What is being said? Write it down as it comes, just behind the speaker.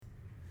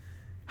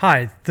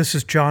Hi, this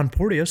is John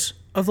Porteous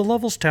of the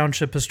Lovels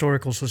Township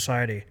Historical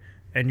Society,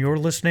 and you're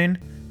listening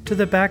to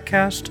the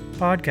BackCast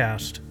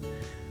Podcast.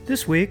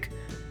 This week,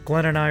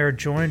 Glenn and I are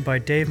joined by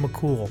Dave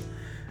McCool.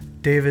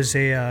 Dave is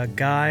a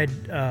guide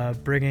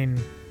bringing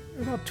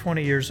about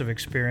 20 years of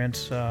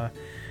experience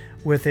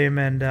with him,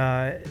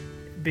 and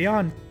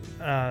beyond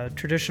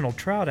traditional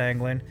trout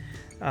angling,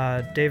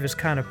 Dave has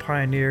kind of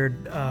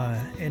pioneered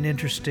an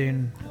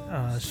interesting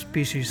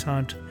species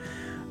hunt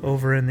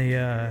over in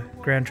the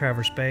Grand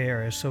Traverse Bay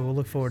area, so we'll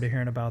look forward to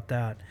hearing about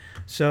that.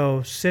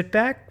 So sit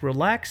back,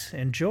 relax,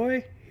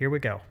 enjoy. Here we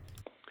go.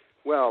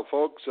 Well,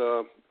 folks,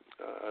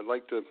 I'd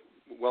like to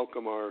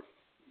welcome our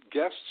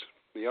guests,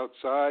 the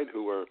outside,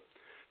 who are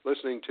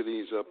listening to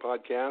these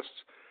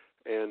podcasts,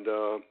 and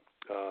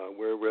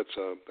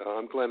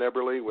I'm Glenn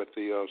Eberly with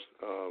the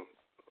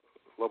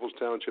Lovels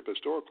Township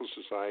Historical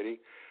Society,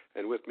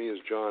 and with me is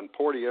John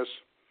Porteous,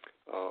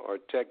 our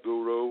tech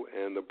guru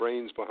and the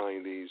brains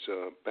behind these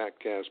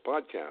BackCast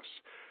podcasts.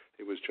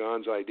 It was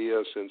John's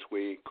idea, since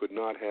we could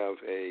not have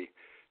a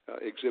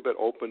exhibit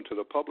open to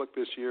the public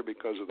this year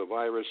because of the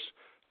virus,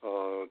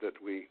 that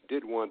we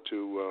did want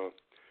to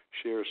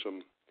share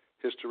some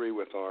history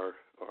with our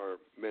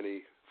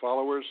many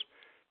followers,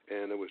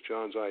 and it was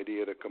John's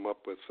idea to come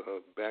up with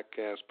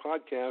BackCast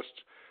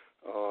podcasts,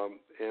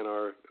 and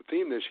our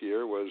theme this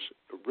year was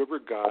river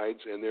guides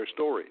and their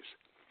stories.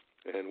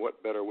 And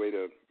what better way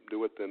to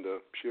do it than to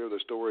share the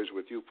stories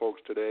with you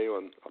folks today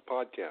on a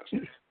podcast.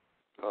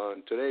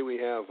 Today we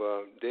have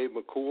Dave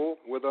McCool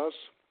with us,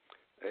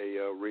 a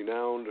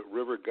renowned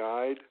river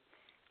guide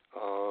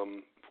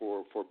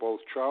for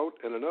both trout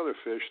and another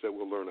fish that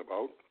we'll learn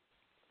about.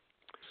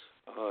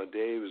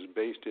 Dave is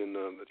based in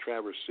the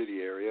Traverse City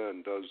area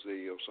and does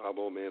the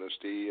Osabo,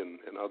 Manistee,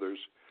 and others.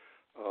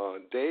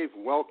 Dave,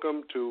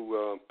 welcome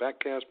to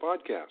BackCast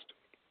Podcast.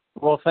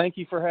 Well, thank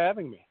you for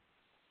having me.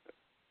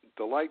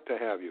 Delight to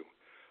have you.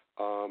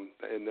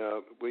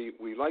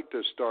 We like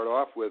to start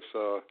off with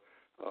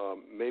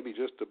maybe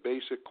just a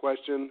basic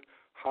question.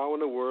 How in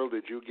the world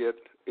did you get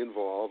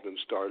involved and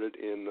started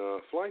in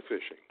fly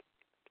fishing?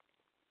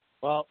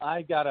 Well,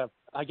 I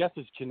guess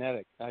it's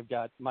genetic. I've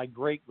got my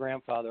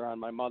great-grandfather on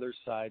my mother's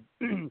side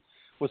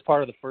was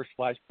part of the first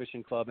fly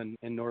fishing club in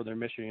northern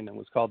Michigan, and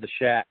was called the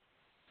Shack.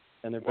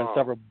 And there have been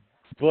several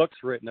books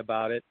written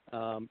about it.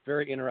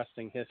 Very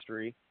interesting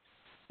history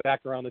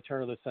back around the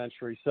turn of the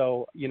century.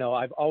 So,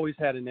 I've always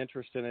had an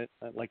interest in it.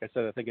 Like I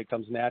said, I think it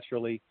comes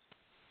naturally.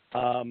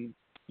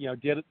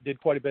 Did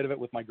quite a bit of it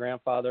with my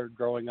grandfather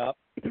growing up.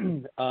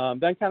 Then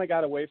kind of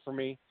got away from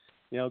me,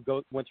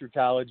 went through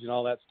college and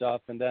all that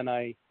stuff. And then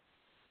I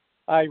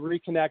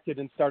reconnected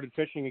and started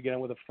fishing again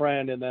with a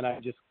friend. And then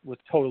I just was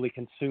totally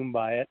consumed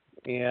by it,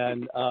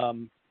 and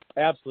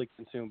absolutely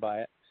consumed by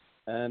it.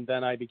 And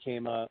then I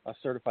became a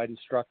certified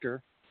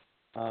instructor.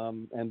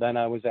 And then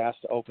I was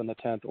asked to open the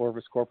 10th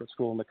Orvis Corporate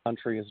School in the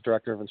country as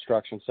director of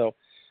instruction. So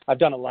I've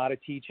done a lot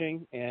of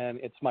teaching, and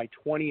it's my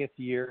 20th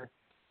year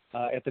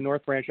at the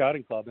North Branch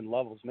Outing Club in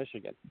Lovels,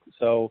 Michigan.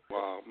 So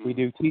we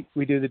do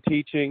the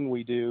teaching,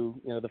 we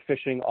do the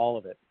fishing, all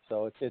of it.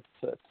 So it's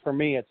for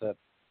me,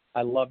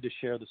 I love to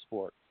share the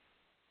sport,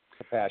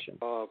 a passion.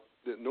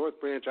 The North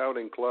Branch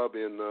Outing Club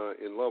in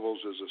Lovels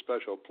is a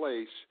special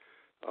place,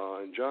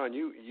 and John,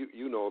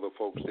 you know the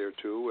folks there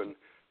too, and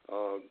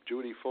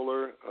Judy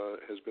Fuller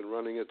has been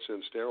running it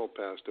since Darrell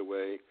passed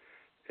away,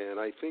 and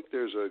I think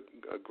there's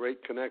a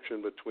great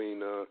connection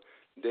between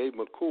Dave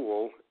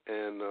McCool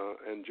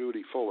and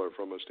Judy Fuller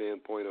from a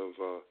standpoint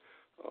of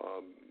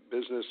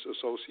business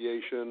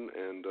association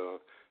and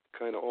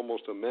kind of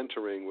almost a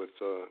mentoring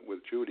with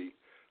Judy.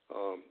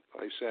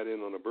 I sat in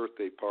on a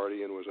birthday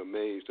party and was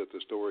amazed at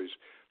the stories.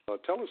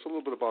 Tell us a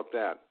little bit about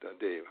that,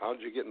 Dave. How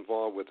did you get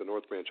involved with the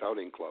North Branch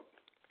Outing Club?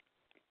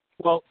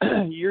 Well,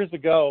 years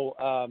ago,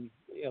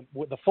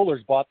 the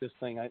Fullers bought this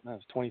thing, that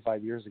was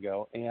 25 years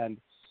ago, and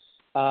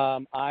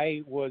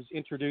I was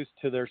introduced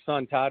to their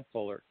son, Todd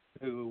Fuller,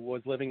 who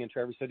was living in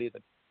Traverse City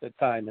at the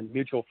time, and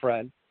mutual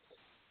friend.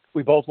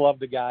 We both loved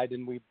the guide,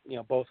 and we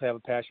both have a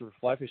passion for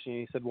fly fishing.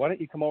 And he said, why don't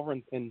you come over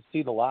and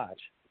see the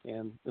lodge?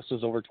 And this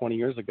was over 20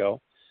 years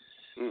ago.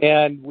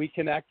 And we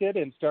connected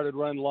and started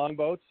running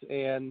longboats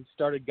and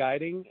started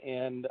guiding,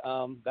 and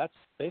that's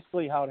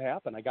basically how it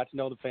happened. I got to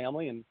know the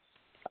family, and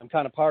I'm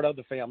kind of part of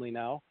the family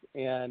now,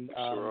 and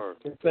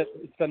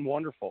it's been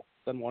wonderful.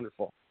 It's been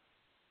wonderful.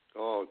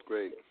 Oh, it's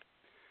great.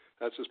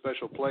 That's a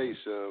special place,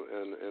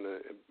 and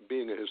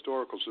being a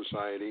historical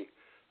society,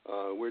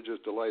 we're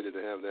just delighted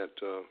to have that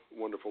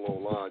wonderful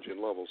old lodge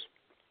in Lovels.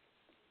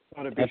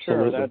 Well, to be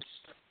sure,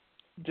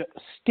 that's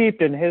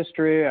steeped in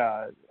history,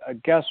 a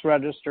guest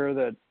register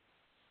that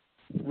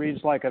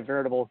reads like a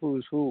veritable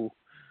who's who.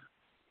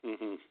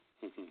 Mm-hmm.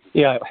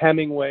 Yeah,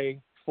 Hemingway,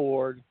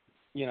 Ford,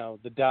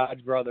 the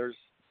Dodge brothers,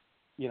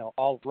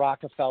 all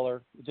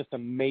Rockefeller. Just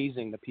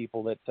amazing, the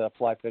people that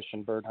fly fish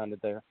and bird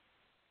hunted there.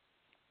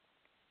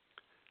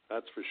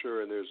 That's for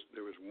sure. And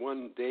there was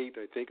one date,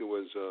 I think it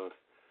was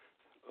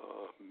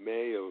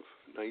May of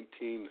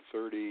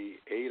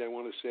 1938, I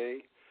want to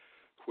say,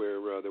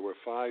 where there were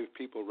 5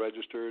 people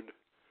registered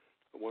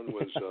One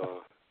was,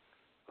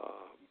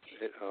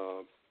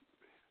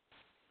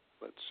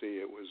 let's see,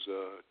 it was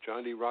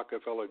John D.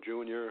 Rockefeller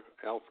Jr.,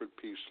 Alfred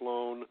P.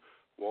 Sloan,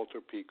 Walter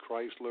P.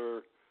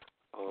 Chrysler,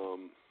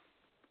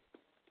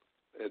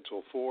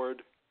 Edsel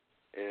Ford,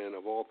 and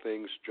of all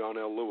things, John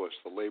L. Lewis,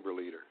 the labor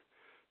leader.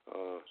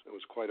 It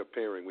was quite a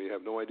pairing. We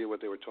have no idea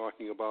what they were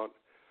talking about.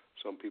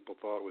 Some people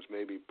thought it was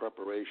maybe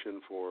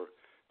preparation for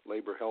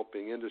labor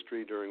helping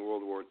industry during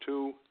World War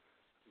II,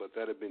 but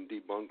that had been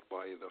debunked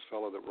by the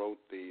fellow that wrote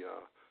the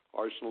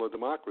Arsenal of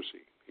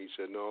Democracy. He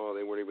said, no,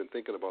 they weren't even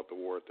thinking about the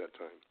war at that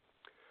time.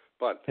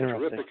 But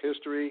terrific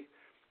history.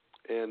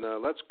 And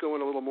let's go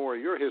in a little more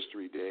of your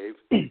history, Dave.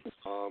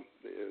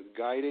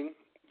 Guiding.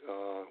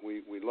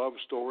 We love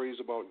stories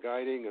about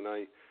guiding, and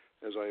I've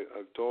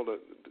told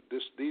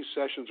these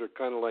sessions are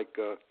kind of like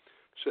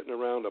sitting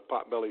around a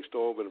potbelly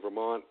stove in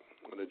Vermont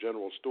in a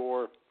general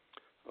store,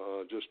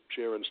 just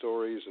sharing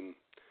stories,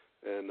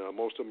 and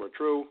most of them are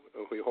true,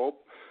 we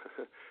hope.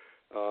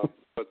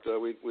 But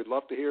we'd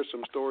love to hear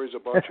some stories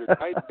about your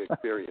guiding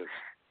experience.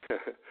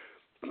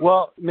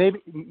 Well, maybe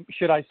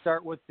should I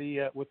start with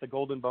the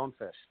golden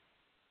bonefish?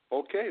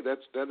 Okay,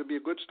 that'd be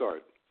a good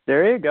start.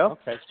 There you go.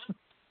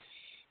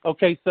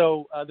 Okay.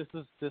 So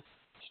this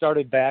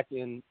started back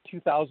in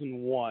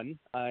 2001.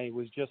 I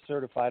was just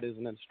certified as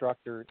an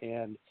instructor,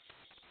 and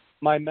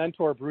my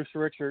mentor, Bruce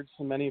Richards,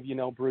 and many of you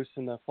know Bruce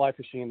in the fly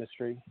fishing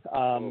industry.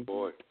 Oh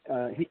boy.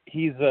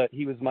 He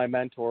was my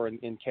mentor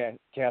in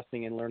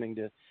casting and learning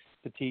to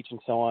teach and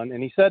so on.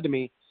 And he said to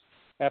me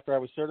after I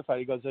was certified,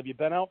 he goes, "Have you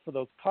been out for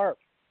those carp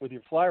with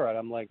your fly rod?"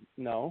 I'm like,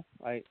 "No.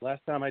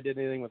 Last time I did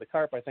anything with a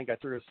carp, I think I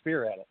threw a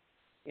spear at it."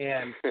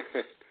 And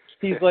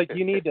he's like,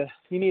 you need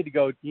to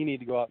go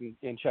out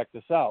and check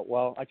this out.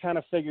 Well, I kind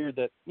of figured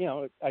that,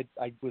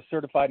 I was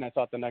certified, and I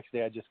thought the next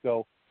day I'd just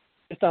go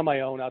just on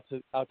my own out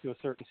to a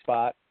certain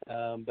spot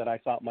that I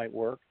thought might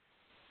work.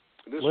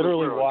 This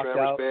Literally was walked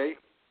Traverse out. Bay?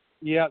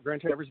 Yeah,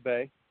 Grand Traverse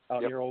Bay,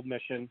 out near Old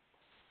Mission.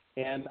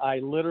 And I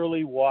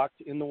literally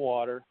walked in the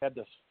water, had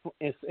this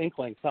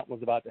inkling something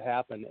was about to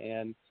happen,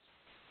 and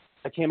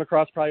I came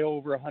across probably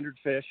over 100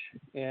 fish.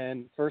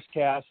 And first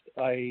cast,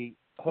 I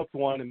hooked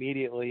one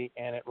immediately,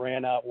 and it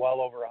ran out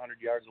well over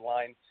 100 yards of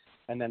line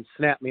and then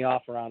snapped me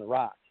off around a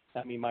rock.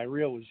 I mean, my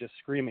reel was just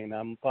screaming.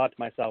 I thought to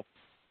myself,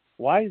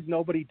 why is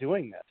nobody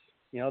doing this?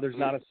 There's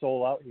not a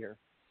soul out here.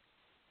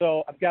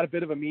 So I've got a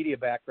bit of a media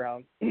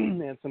background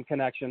and some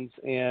connections,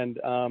 and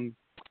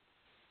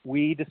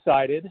we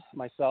decided,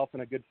 myself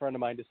and a good friend of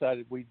mine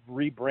decided we'd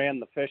rebrand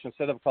the fish.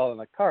 Instead of calling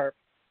it a carp,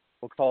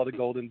 we'll call it a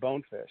golden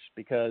bonefish,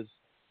 because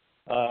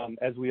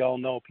as we all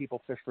know,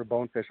 people fish for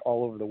bonefish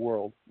all over the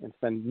world and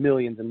spend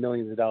millions and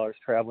millions of dollars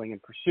traveling in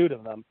pursuit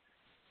of them.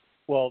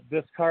 Well,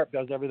 this carp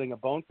does everything a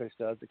bonefish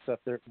does,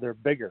 except they're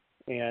bigger,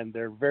 and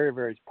they're very,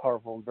 very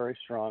powerful and very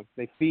strong.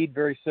 They feed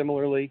very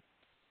similarly.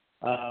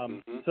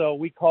 So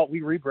we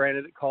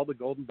rebranded it, called the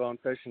golden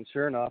bonefish, and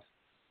sure enough,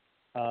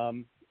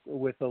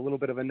 with a little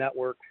bit of a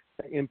network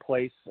in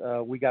place,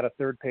 we got a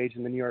third page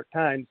in the New York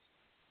Times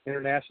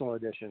International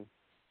Edition.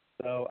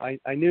 So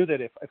I knew that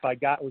if I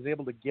was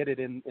able to get it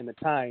in the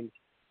Times,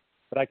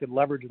 that I could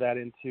leverage that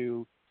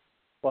into,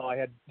 well, I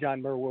had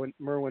John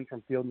Merwin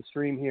from Field and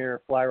Stream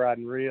here, Fly Rod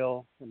and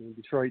Reel,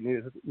 Detroit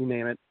News, you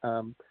name it,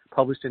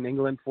 published in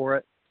England for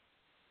it.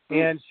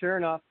 And sure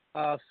enough,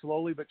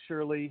 slowly but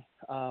surely,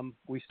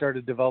 we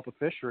started to develop a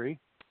fishery,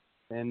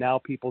 and now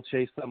people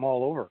chase them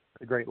all over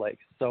the Great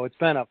Lakes. So it's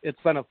been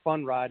a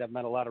fun ride. I've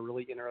met a lot of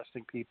really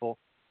interesting people.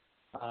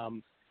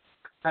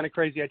 Kind of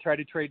crazy. I tried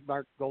to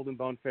trademark golden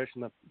bonefish,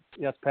 and the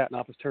U.S. Patent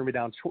Office turned me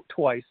down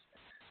twice.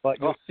 But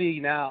you'll see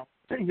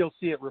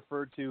it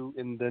referred to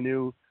in the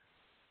new,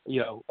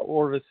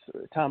 Orvis,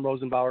 Tom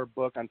Rosenbauer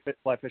book on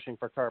fly fishing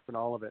for carp and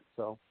all of it.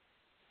 So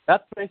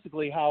that's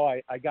basically how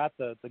I got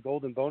the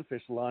golden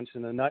bonefish launched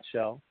in a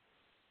nutshell.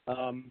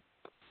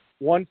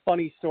 One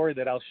funny story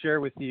that I'll share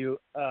with you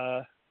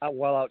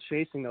while out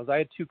chasing those, I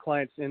had two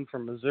clients in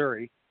from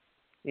Missouri,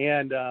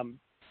 and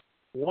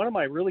one of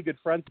my really good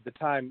friends at the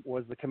time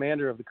was the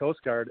commander of the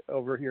Coast Guard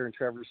over here in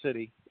Traverse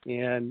City,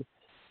 and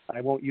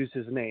I won't use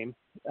his name.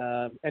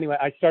 Anyway,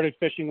 I started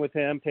fishing with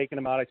him, taking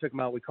him out. I took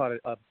him out. We caught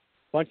a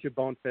bunch of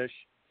bonefish,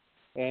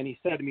 and he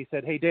said to me,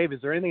 "Hey, Dave,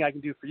 is there anything I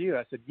can do for you?"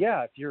 I said,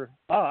 "Yeah, if you're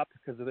up,"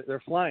 because they're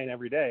flying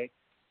every day,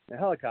 the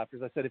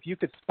helicopters. I said, "If you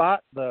could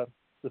spot the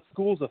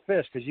schools of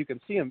fish, because you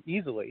can see them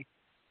easily,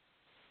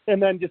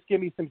 and then just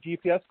give me some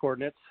GPS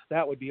coordinates,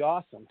 that would be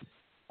awesome."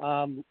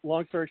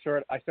 Long story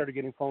short, I started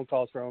getting phone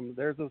calls from,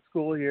 there's a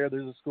school here,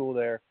 there's a school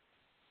there.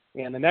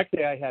 And the next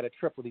day I had a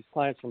trip with these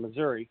clients from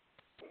Missouri,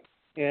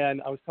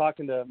 and I was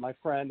talking to my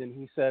friend, and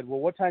he said,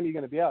 "Well, what time are you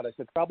going to be out?" I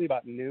said, "Probably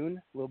about noon,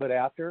 a little bit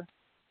after."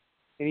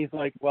 And he's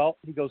like, "Well,"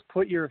 he goes,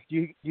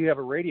 do you have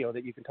a radio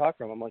that you can talk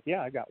from?" I'm like,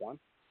 "Yeah, I got one."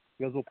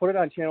 He goes, "We'll put it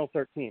on channel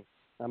 13.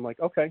 I'm like,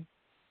 "Okay."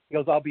 He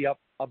goes, I'll be up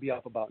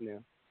about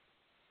noon."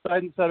 So I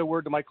hadn't said a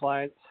word to my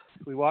clients.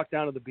 We walked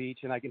down to the beach,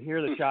 and I can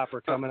hear the chopper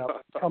coming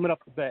up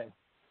the bay.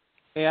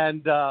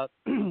 And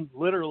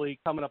literally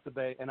coming up the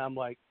bay, and I'm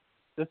like,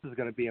 this is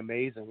going to be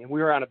amazing. And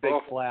we were on a big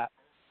flat.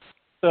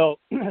 So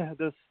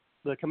this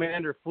the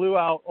commander flew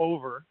out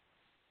over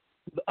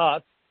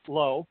us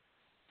low,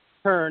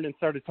 turned and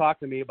started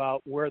talking to me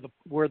about where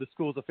the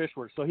schools of fish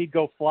were. So he'd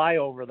go fly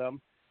over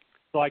them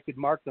so I could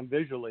mark them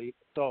visually.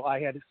 So I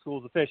had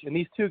schools of fish. And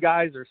these two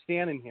guys are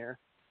standing here,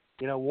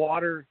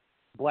 water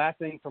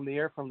blasting from the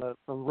air from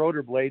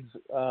rotor blades.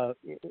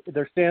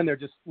 They're standing there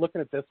just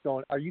looking at this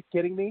going, "Are you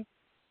kidding me?"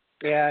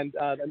 And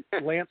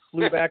Lance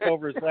flew back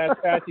over his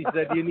last pass. He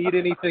said, "Do you need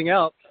anything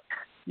else?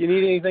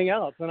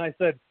 And I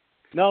said,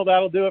 "No,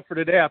 that'll do it for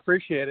today. I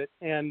appreciate it."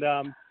 And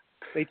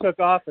they took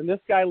off, and this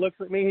guy looks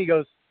at me. He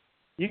goes,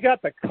 "You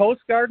got the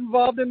Coast Guard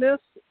involved in this?"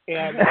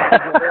 And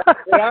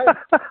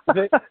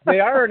they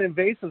are an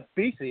invasive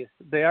species.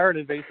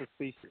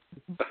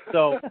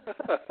 So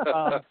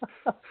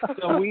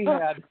we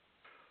had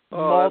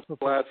multiple.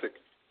 That's classic.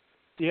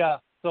 Yeah.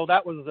 So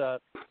that was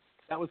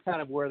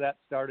kind of where that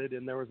started,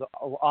 and there was an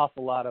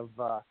awful lot of.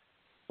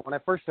 When I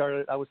first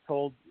started, I was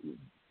told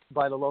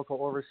by the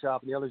local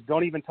overshop and the others,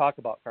 "Don't even talk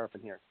about carp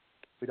in here.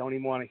 We don't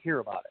even want to hear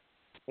about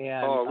it."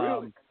 And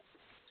really?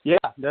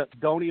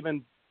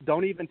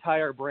 Don't even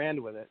tie our brand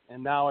with it.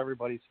 And now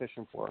everybody's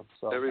fishing for them.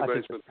 So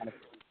everybody's been.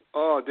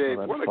 Dave,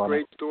 what a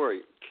great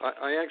story!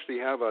 I actually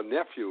have a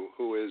nephew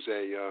who is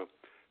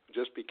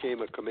just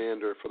became a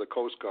commander for the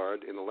Coast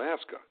Guard in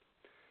Alaska.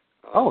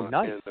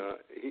 Nice. And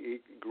he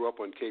grew up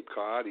on Cape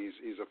Cod.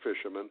 He's a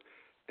fisherman,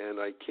 and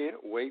I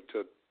can't wait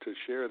to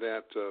share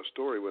that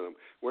story with him.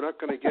 We're not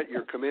going to get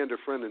your commander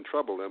friend in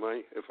trouble, am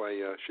I? If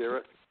I share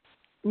it?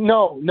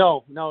 No.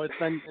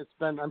 It's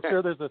been. I'm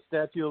sure there's a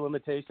statute of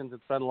limitations.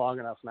 It's been long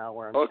enough now.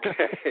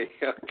 Okay.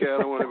 I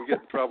don't want him to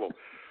get in trouble.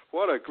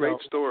 What a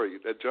great story,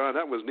 John.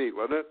 That was neat,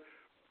 wasn't it?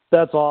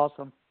 That's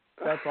awesome.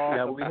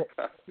 Yeah,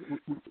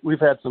 we've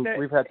had some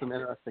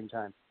interesting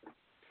times.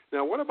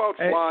 Now, what about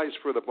flies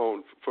for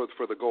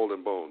the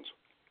golden bones?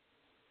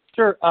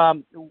 Sure.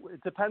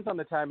 It depends on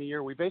the time of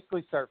year. We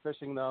basically start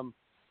fishing them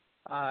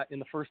in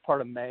the first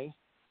part of May,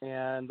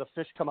 and the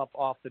fish come up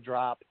off the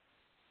drop,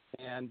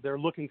 and they're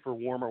looking for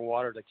warmer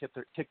water to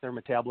kick their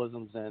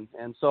metabolisms in.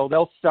 And so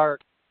they'll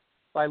start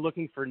by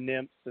looking for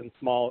nymphs and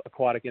small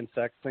aquatic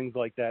insects, things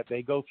like that.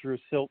 They go through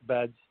silt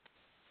beds,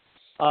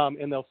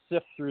 and they'll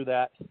sift through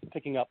that,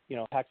 picking up,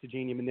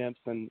 Haxogenium nymphs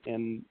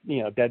and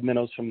dead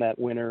minnows from that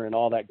winter and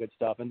all that good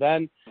stuff. And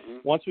then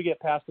once we get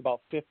past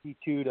about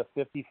 52 to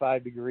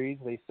 55 degrees,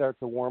 they start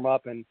to warm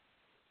up, and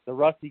the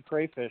rusty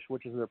crayfish,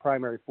 which is their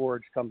primary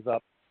forage, comes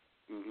up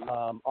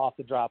off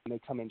the drop, and they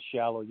come in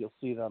shallow. You'll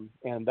see them,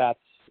 and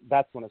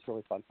that's when it's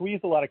really fun. So we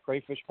use a lot of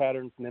crayfish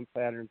patterns, nymph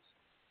patterns,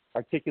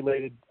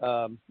 articulated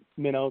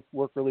minnows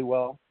work really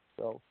well.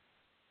 So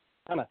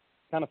kind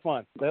of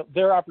fun.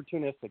 They're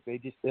opportunistic.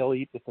 They'll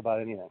eat just about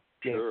anything.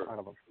 Sure. In front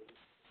of them.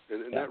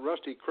 And that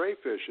rusty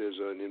crayfish is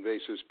an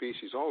invasive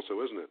species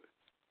also, isn't it?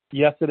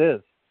 Yes, it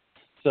is.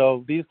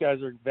 So these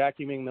guys are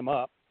vacuuming them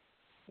up,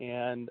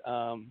 and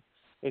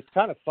it's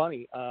kind of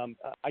funny.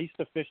 I used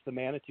to fish the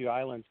Manitou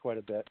Islands quite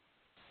a bit,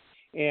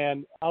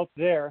 and out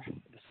there,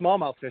 the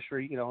smallmouth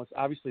fishery, it's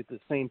obviously at the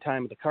same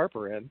time the carp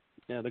are in,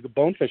 the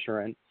bonefish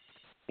are in,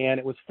 and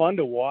it was fun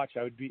to watch.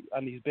 I would be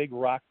on these big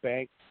rock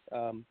banks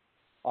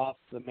off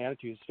the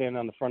Manitou, standing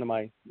on the front of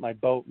my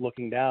boat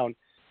looking down.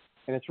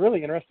 And it's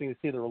really interesting to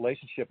see the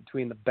relationship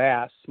between the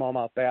bass,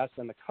 smallmouth bass,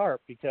 and the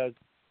carp, because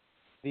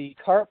the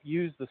carp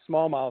use the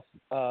smallmouth,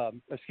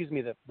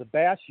 the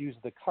bass use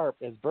the carp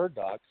as bird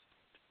dogs.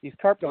 These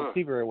carp don't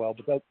see very well,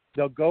 but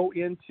they'll go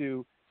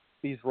into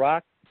these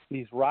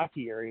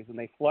rocky areas, and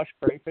they flush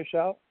crayfish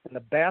out, and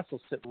the bass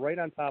will sit right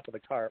on top of the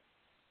carp,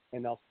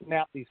 and they'll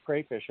snap these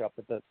crayfish up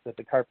that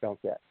the carp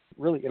don't get.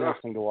 Really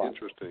interesting to watch.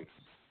 Interesting.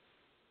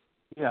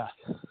 Yeah.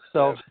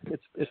 So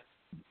it's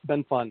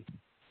been fun.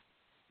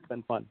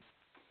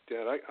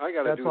 Dad, I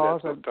got to do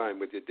that sometime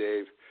with you,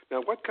 Dave.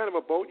 Now, what kind of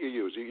a boat you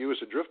use? You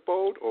use a drift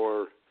boat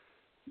or?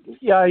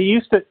 Yeah, I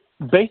used to.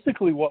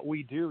 Basically, what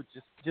we do,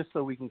 just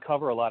so we can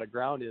cover a lot of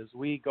ground, is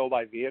we go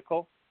by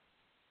vehicle,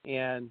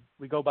 and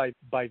we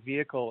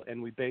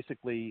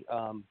basically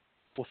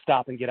will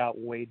stop and get out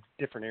and wade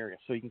different areas,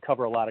 so you can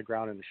cover a lot of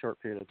ground in a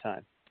short period of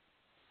time.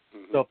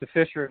 So if the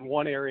fish are in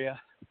one area,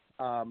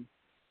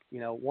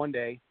 one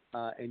day,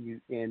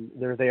 and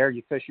they're there,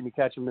 you fish them, you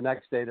catch them the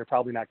next day, they're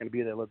probably not going to be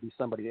there. There'll be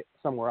somebody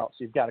somewhere else.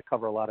 So you've got to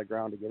cover a lot of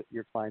ground to get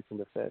your clients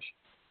into fish.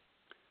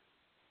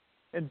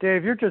 And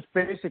Dave, you're just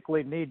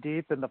basically knee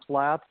deep in the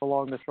flats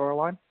along the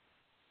shoreline?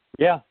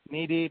 Yeah,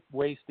 knee deep,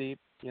 waist deep.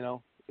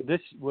 This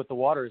with the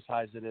water as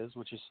high as it is,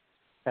 which has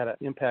had an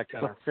impact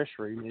on our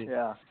fishery.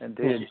 Yeah,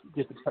 indeed.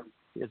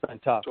 It's been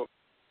tough.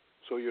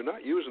 So you're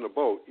not using a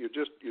boat.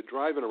 You're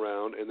driving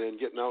around and then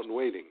getting out and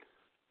wading.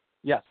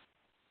 Yes.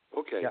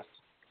 Okay. Yes.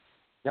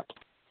 Yep.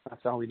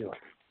 That's how we do it.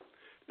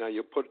 Now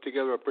you put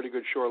together a pretty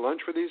good shore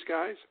lunch for these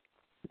guys?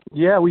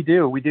 Yeah, we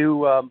do. We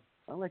do.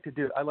 I like to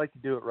do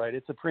it right.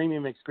 It's a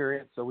premium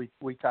experience, so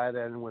we tie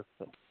that in with,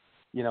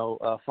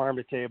 farm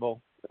to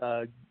table,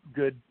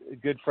 good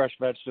fresh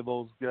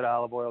vegetables, good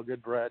olive oil,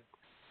 good bread,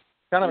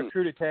 kind of a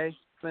crudité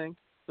thing.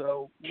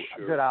 So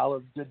good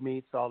olives, good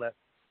meats, all that,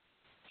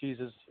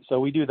 cheeses. So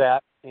we do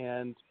that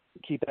and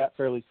keep that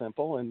fairly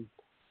simple, and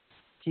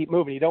keep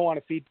moving. You don't want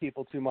to feed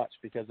people too much,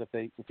 because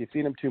if you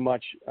feed them too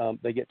much,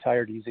 they get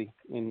tired easy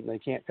and they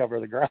can't cover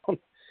the ground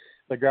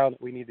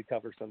that we need to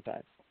cover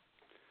sometimes.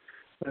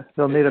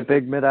 They'll need a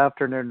big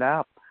mid-afternoon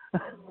nap.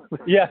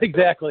 Yeah,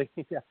 exactly.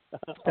 Yeah.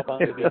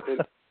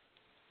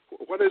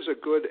 What is a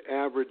good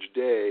average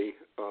day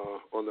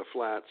on the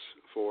flats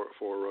for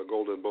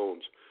golden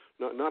bones?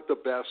 Not the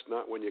best,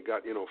 not when you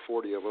got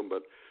 40 of them,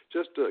 but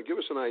just give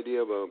us an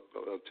idea of a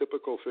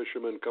typical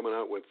fisherman coming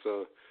out with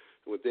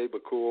Dave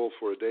McCool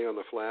for a day on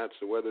the flats.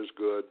 The weather's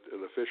good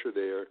and the fish are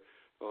there.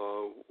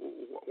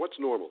 What's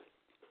normal?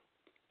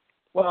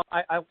 Well,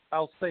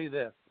 I'll say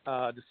this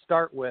to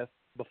start with.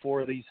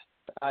 Before these,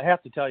 I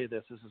have to tell you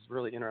this. This is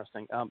really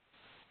interesting.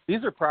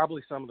 These are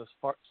probably some of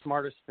the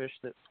smartest fish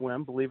that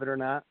swim, believe it or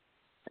not.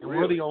 And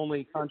really? We're the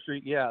only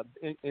country, we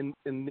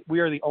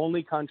are the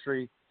only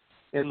country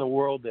in the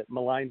world that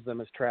maligns them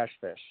as trash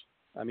fish.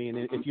 I mean,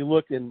 if you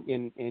look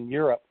in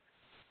Europe,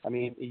 I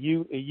mean,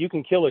 you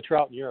can kill a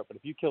trout in Europe, but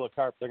if you kill a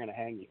carp, they're going to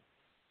hang you.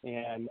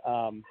 And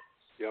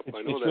yep,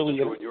 I know that's really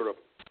true in Europe.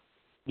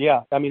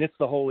 Yeah, I mean, it's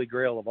the holy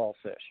grail of all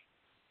fish.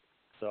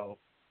 So,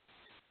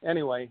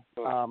 anyway,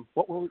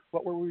 what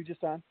were we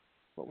just on?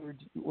 What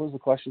was the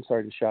question?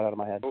 Sorry, just shot out of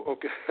my head. Oh,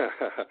 okay.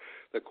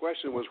 The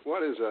question was,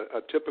 what is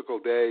a typical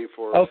day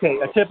for a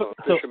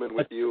fisherman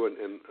with you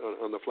and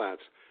on the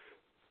flats?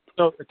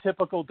 So a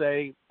typical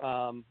day,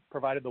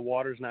 provided the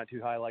water's not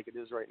too high like it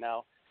is right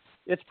now,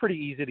 it's pretty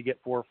easy to get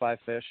 4 or 5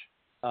 fish,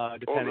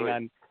 depending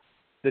on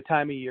the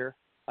time of year.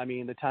 I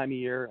mean, the time of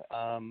year,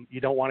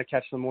 you don't want to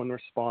catch them when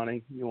they're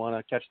spawning. You want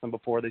to catch them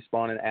before they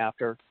spawn and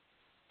after.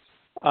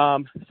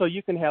 So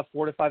you can have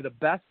 4 to 5. The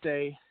best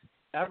day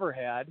ever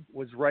had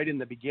was right in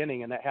the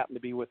beginning, and that happened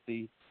to be with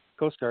the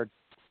Coast Guard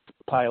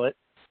pilot.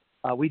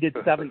 We did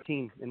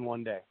 17 in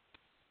one day.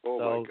 Oh,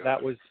 so my gosh.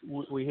 that was,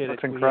 we hit it.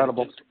 That's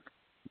incredible.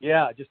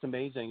 Just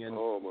amazing. And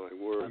oh, my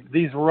word.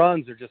 These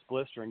runs are just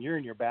blistering. You're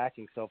in your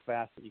backing so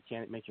fast that you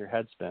can't make your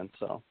head spin.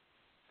 So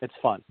it's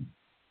fun.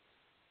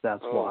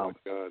 That's wild.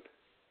 Oh,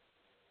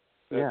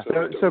 my God.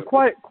 That's so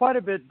quite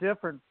a bit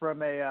different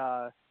from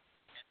an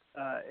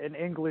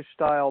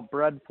English-style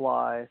bread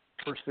fly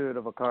pursuit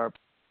of a carp.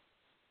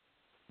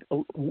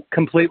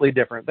 Completely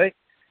different.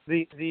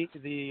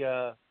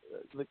 The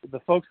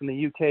folks in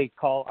the UK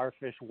call our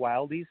fish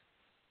wildies,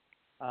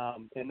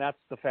 and that's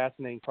the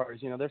fascinating part.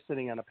 Is they're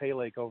sitting on a pay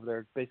lake over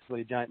there,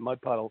 basically a giant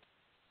mud puddle.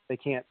 They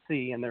can't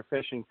see, and they're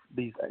fishing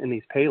in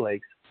these pay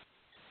lakes.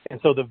 And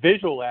so the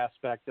visual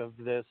aspect of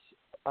this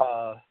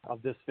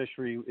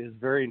fishery is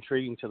very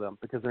intriguing to them,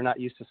 because they're not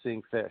used to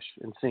seeing fish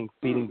and seeing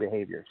feeding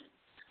behaviors.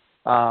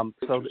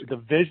 So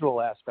the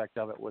visual aspect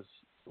of it was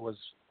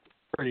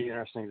pretty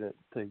interesting,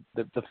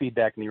 the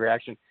feedback and the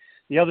reaction.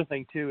 The other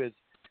thing too is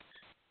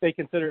they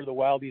consider the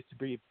wildies to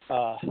be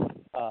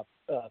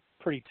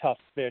pretty tough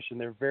fish, and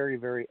they're very,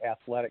 very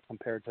athletic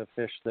compared to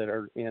fish that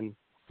are in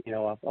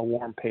a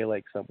warm pay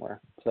lake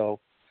somewhere. So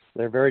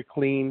they're very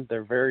clean,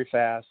 they're very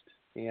fast,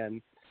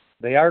 and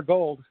they are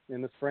gold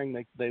in the spring.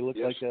 They look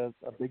like a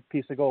big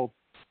piece of gold.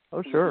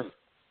 Oh, sure.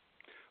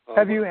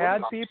 Have you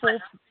had people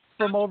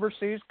from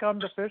overseas come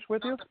to fish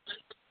with you?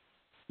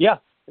 Yeah.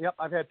 Yep.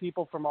 I've had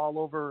people from all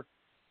over.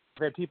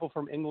 I've had people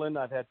from England.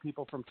 I've had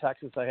people from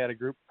Texas. I had a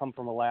group come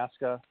from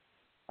Alaska.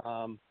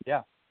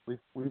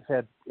 We've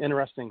had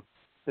interesting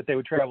that they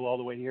would travel all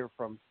the way here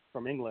from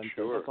England.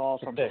 Sure. That's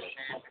awesome fish.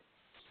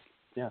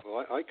 Yeah.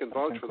 Well, I can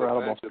vouch for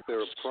the fact that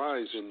they're a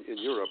prize in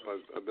Europe.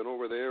 I've been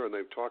over there, and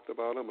they've talked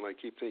about them, and I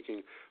keep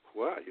thinking,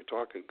 what, you're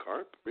talking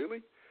carp?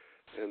 Really?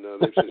 And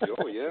they say,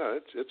 oh, yeah,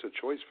 it's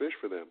a choice fish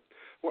for them.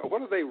 What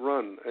do they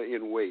run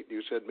in weight?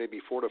 You said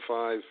maybe 4 to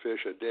 5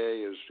 fish a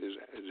day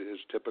is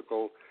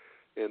typical.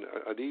 And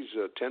are these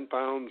 10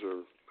 pounds,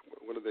 or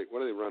what are they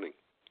running?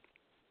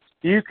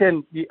 You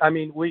can. I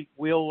mean,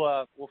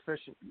 we'll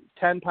fish.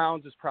 10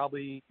 pounds is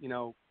probably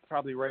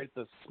right at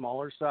the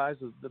smaller size.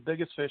 The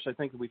biggest fish I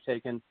think that we've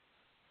taken,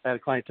 I had a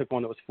client took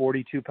one that was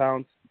 42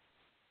 pounds.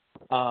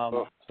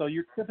 So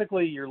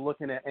you're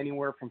looking at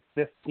anywhere from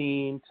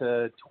 15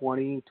 to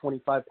 20,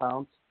 25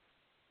 pounds,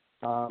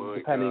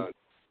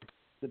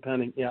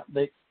 depending. Yeah,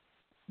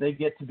 they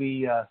get to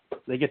be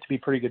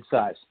pretty good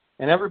size.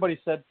 And everybody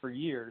said for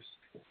years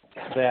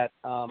that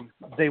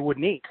they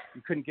wouldn't eat.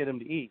 You couldn't get them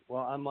to eat.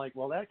 Well, I'm like,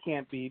 well, that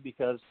can't be,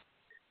 because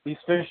these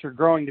fish are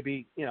growing to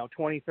be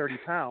 20, 30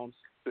 pounds.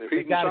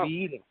 They've got to be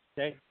eating.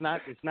 Okay,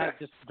 it's not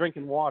just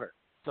drinking water.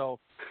 So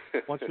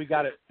once we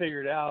got it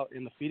figured out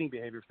and the feeding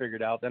behavior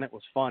figured out, then it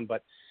was fun.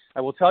 But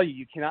I will tell you,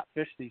 you cannot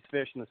fish these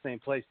fish in the same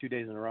place 2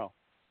 days in a row.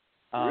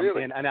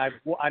 Really? And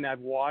I've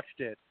watched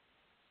it,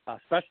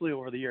 especially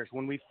over the years.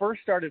 When we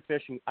first started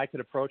fishing, I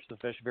could approach the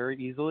fish very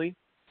easily.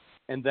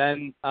 And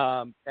then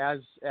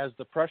as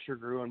the pressure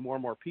grew and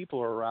more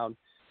people are around,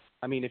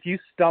 I mean, if you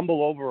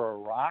stumble over a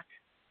rock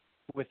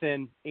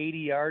within 80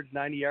 yards,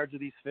 90 yards of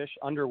these fish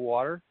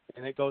underwater,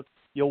 and it goes,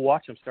 you'll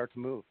watch them start to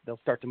move. They'll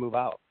start to move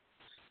out.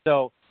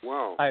 So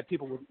wow. I have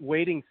people with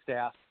waiting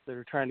staffs that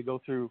are trying to go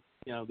through,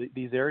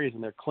 these areas,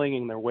 and they're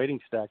clinging their waiting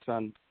staffs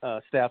on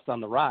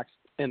the rocks,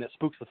 and it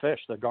spooks the fish.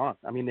 They're gone.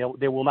 I mean,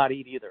 they will not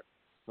eat either.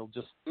 They'll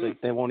just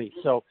they won't eat.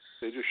 So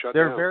they just shut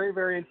they're down. very,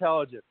 very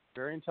intelligent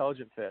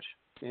fish,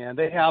 and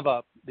they have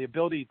the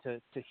ability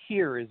to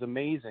hear is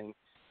amazing.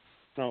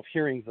 I don't know if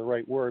hearing is the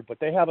right word, but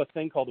they have a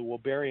thing called the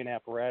Weberian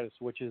apparatus,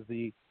 which is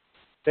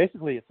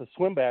basically it's a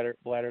swim bladder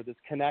that's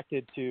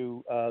connected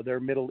to their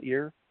middle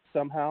ear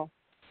somehow.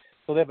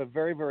 So they have a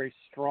very, very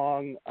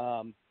strong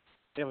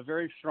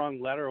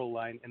lateral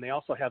line, and they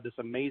also have this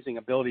amazing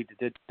ability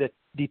to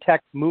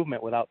detect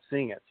movement without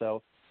seeing it.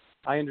 So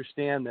I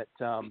understand that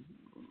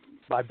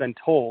I've been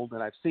told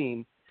and I've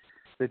seen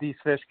that these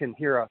fish can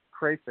hear a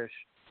crayfish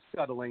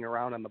scuttling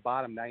around on the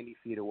bottom 90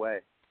 feet away.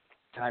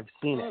 And I've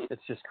seen it.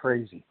 It's just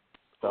crazy.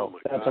 So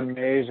that's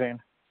amazing.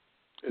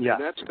 And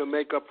that's to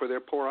make up for their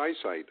poor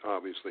eyesight,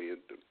 obviously.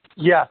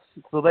 Yes.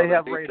 So they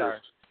have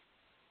radar.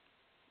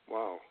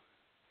 Wow.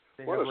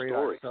 They what have a radar.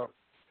 story. So,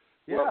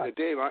 yeah. Well,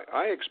 Dave,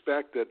 I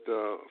expect that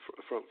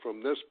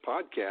from this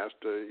podcast,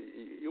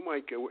 you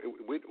might.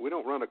 We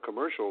don't run a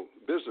commercial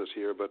business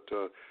here, but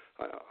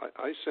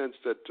I sense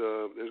that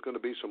there's going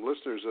to be some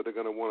listeners that are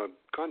going to want to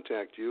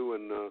contact you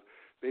and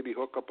maybe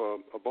hook up a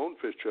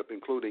bonefish trip,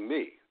 including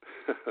me.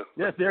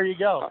 Yes, there you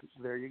go.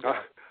 There you go.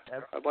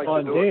 I'd like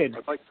to do it.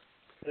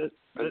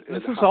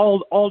 This is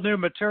all new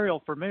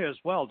material for me as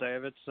well,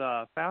 Dave. It's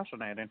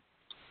fascinating.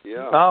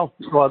 Yeah. Oh,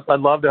 well, I'd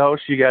love to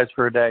host you guys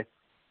for a day.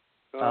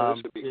 Oh,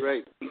 this would be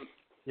great.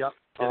 Yep,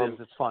 it is.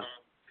 It's fun.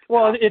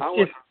 Well,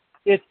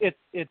 it's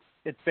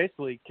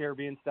basically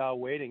Caribbean style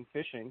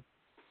fishing,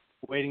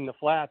 wading the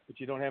flats, but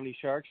you don't have any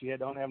sharks, you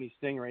don't have any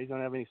stingrays, you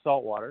don't have any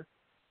saltwater.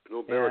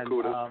 No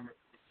barracuda.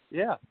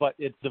 Yeah, but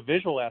it's the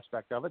visual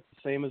aspect of it, the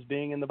same as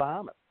being in the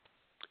Bahamas.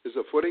 Is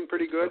the footing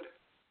pretty good?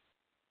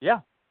 Yeah.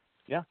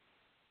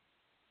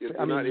 You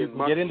can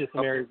get into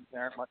some areas that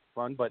aren't much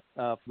fun, but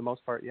for the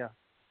most part, yeah.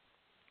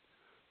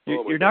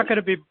 You're not going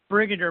to be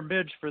bringing your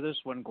midge for this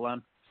one,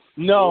 Glenn.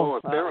 No,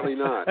 apparently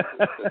not.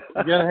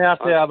 You're going to have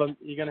to have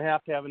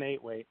an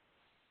 8-weight.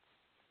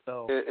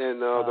 So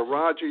and the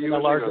rods you're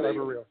using, large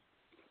arbor reel.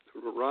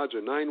 Rods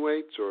are 9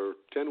 weights or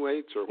 10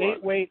 weights or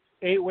what?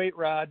 8-weight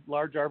rod,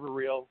 large arbor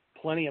reel,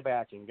 plenty of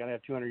backing. Got to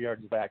have 200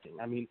 yards of backing.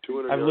 I mean,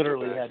 I've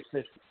literally had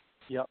fish,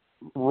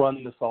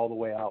 run this all the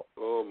way out.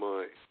 Oh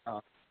my.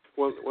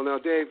 Well, now,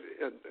 Dave,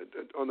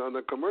 on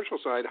the commercial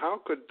side,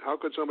 how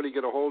could somebody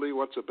get a hold of you?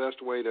 What's the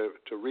best way to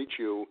reach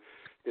you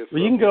if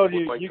you can go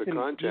would like to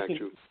contact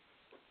you?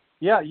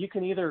 Yeah, you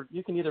can either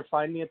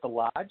find me at the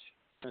lodge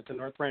at the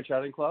North Branch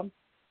Yachting Club,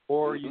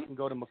 or you can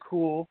go to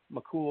McCool,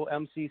 McCool,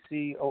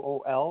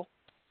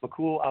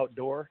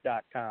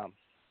 McCoooloutdoor.com,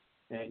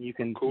 and you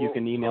can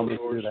email me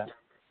through that.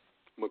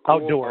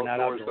 Outdoor, not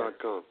outdoor.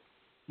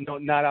 No,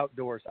 not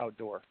outdoors.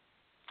 Outdoor.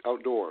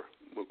 Outdoor.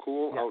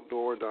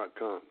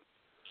 McCoooloutdoor.com.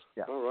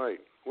 Yeah. All right.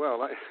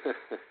 Well,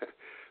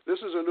 this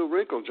is a new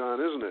wrinkle,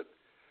 John, isn't it?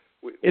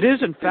 It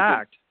is, in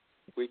fact.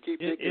 We keep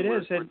thinking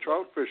we're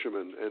trout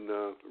fishermen, and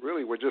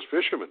really we're just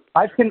fishermen.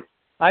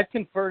 I've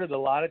converted a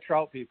lot of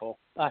trout people.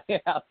 I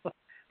have.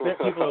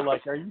 People are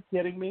like, "Are you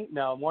kidding me?"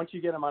 No. Once you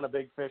get them on a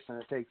big fish and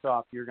it takes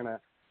off, you're gonna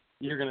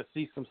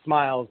see some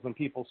smiles when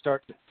people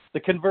start.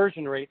 The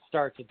conversion rate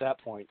starts at that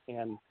point,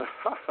 and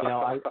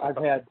I've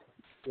had,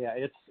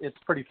 it's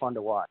pretty fun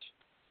to watch.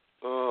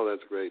 Oh,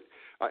 that's great.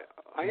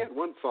 I had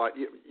one thought.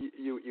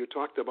 You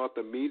talked about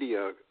the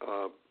media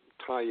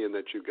tie-in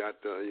that you got.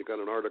 You got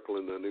an article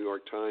in the New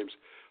York Times.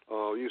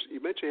 You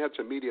mentioned you had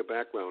some media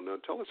background. Now,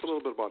 tell us a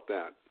little bit about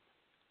that.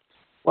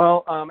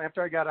 Well,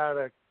 after I got out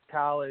of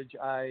college,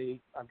 I've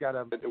got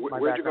a.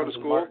 Where'd you go to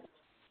school?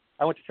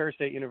 I went to Fair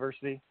State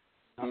University.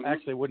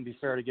 Actually, it wouldn't be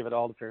fair to give it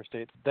all to Fair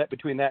State.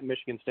 Between that and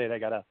Michigan State, I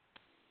got a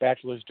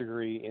bachelor's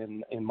degree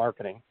in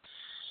marketing.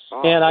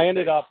 And I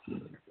ended up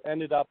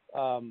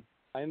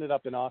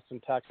in Austin,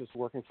 Texas,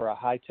 working for a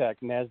high-tech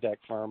NASDAQ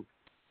firm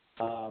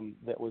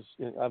that was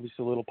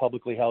obviously a little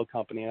publicly held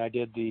company, and I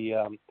did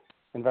the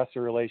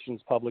investor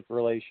relations, public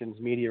relations,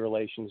 media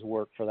relations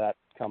work for that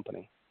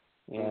company,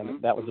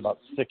 and that was about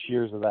 6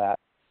 years of that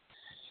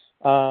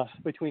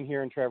between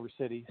here and Traverse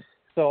City.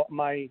 So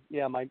I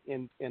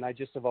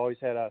just have always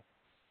had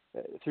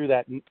through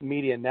that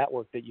media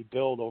network that you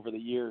build over the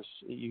years,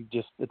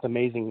 it's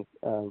amazing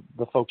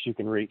the folks you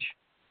can reach.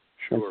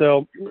 Sure.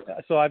 And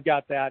so I've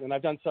got that, and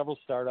I've done several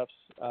startups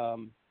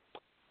and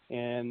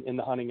in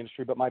the hunting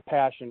industry. But my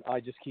passion, I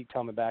just keep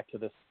coming back to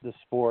this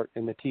sport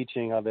and the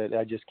teaching of it.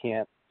 I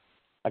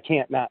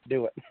can't not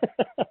do it.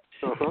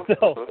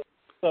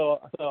 So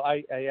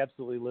I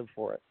absolutely live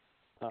for it.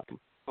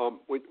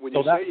 When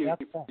you say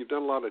you've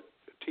done a lot of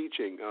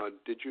teaching,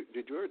 did you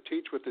ever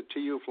teach with the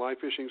TU Fly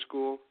Fishing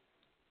School?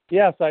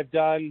 Yes, I've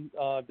done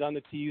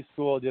the TU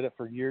school. I did it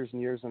for years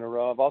and years in a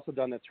row. I've also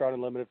done the Trout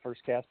Unlimited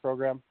First Cast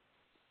program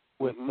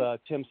with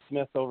Tim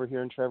Smith over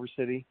here in Traverse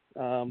City.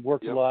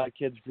 Worked with a lot of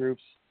kids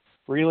groups,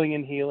 reeling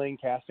and healing,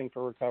 casting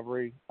for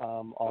recovery,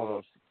 all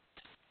those.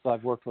 So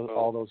I've worked with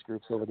all those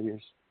groups over the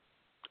years.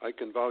 I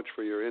can vouch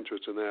for your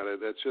interest in that.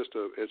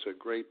 It's a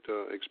great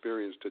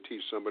experience to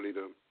teach somebody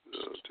to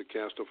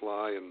cast a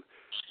fly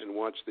and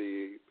watch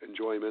the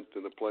enjoyment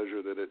and the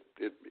pleasure that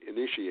it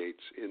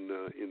initiates in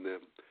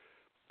them.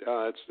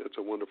 It's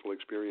a wonderful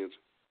experience.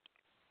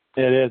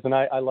 It is, and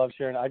I love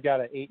sharing. I've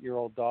got an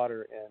 8-year-old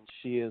daughter, and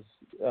she is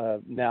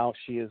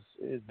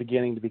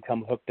beginning to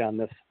become hooked on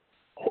this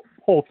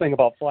whole thing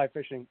about fly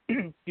fishing.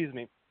 Excuse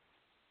me.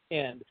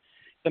 And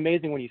it's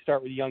amazing when you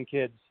start with young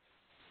kids.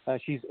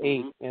 She's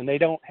 8, and they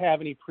don't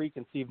have any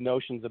preconceived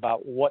notions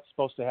about what's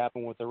supposed to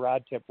happen with the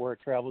rod tip, where it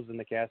travels in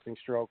the casting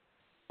stroke,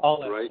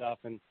 all that stuff.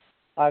 And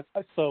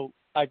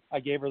I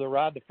gave her the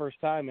rod the first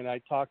time, and I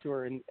talked to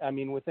her, and I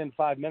mean, within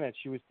 5 minutes,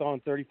 she was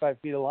throwing 35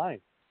 feet of line.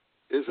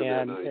 Isn't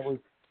that nice? It was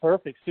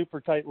perfect,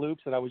 super tight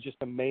loops, and I was just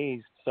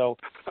amazed. So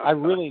I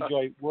really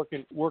enjoy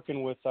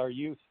working with our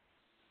youth,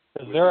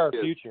 because they're our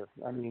future.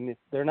 I mean, if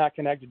they're not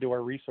connected to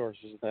our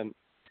resources, then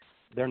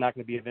they're not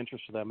going to be of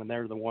interest to them, and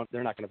they're not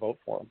going to vote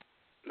for them.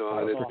 No,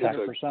 and it's a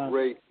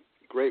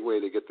great way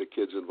to get the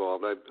kids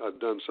involved. I've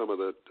done some of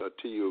the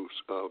TU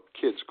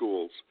kid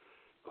schools,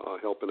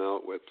 helping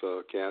out with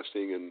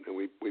casting, and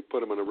we put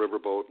them in a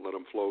riverboat and let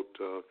them float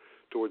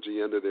towards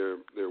the end of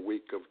their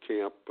week of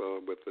camp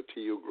with the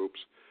TU groups.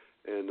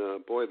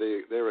 And boy,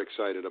 they're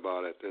excited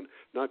about it, and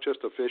not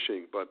just the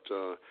fishing, but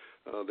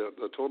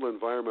the total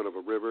environment of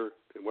a river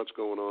and what's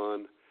going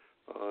on.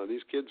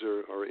 These kids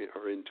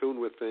are in tune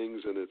with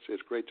things, and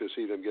it's great to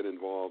see them get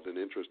involved and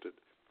interested.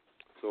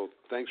 So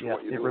thanks for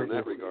what you do in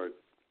that regard.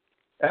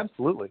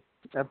 Absolutely.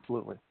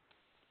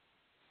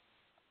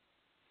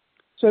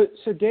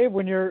 So Dave,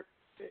 when you're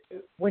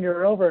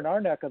over in our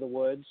neck of the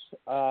woods,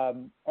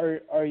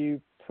 are you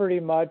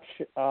pretty much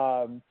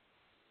on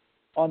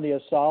the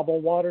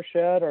AuSable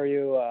watershed? Are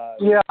you?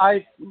 Yeah,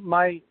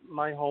 my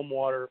home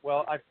water.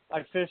 Well,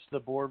 I fished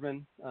the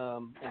Boardman.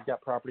 I've got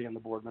property on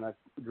the Boardman. I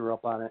grew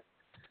up on it.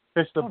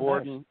 Fished the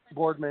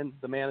Boardman,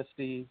 the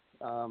Manistee.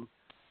 The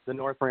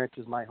North Branch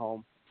is my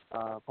home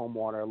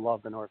water. I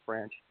love the North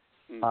Branch,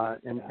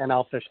 and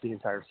I'll fish the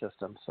entire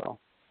system. So,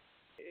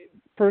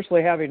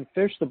 personally, having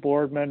fished the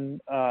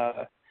Boardman,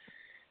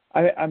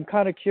 I'm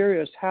kind of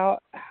curious how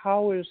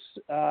is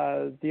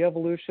the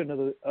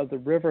evolution of the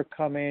river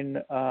coming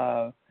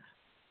now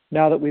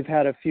that we've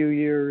had a few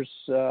years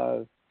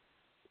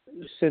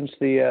since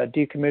the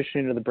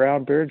decommissioning of the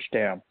Brown Bridge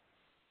Dam?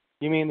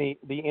 You mean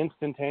the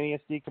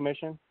instantaneous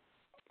decommission?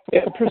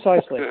 Yeah,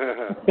 precisely.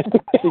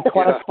 The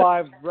Class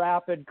 5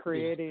 rapid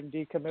creating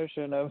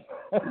decommission of.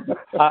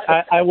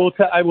 I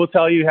will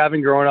tell you,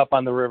 having grown up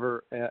on the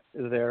river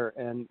there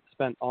and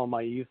spent all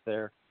my youth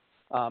there,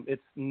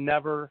 it's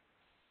never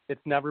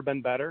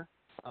been better.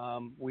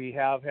 We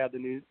have had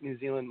the New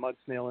Zealand mud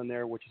snail in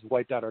there, which has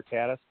wiped out our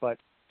caddis. But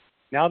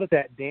now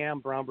that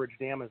dam, Brown Bridge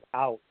Dam, is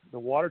out, the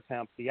water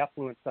temp, the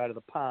effluent side of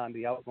the pond,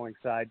 the outgoing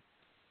side,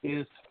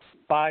 is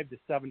 5 to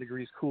 7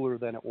 degrees cooler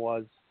than it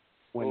was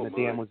when the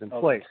dam was in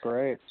place.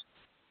 Great.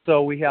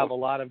 So we have a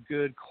lot of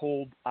good,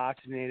 cold,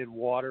 oxygenated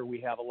water. We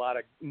have a lot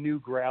of new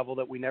gravel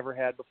that we never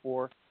had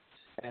before,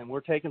 and we're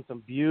taking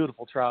some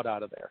beautiful trout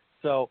out of there.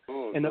 So,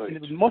 and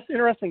the most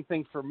interesting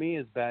thing for me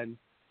has been,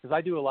 because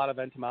I do a lot of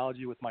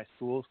entomology with my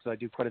schools, because I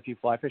do quite a few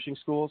fly fishing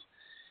schools,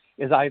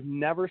 is I've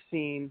never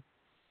seen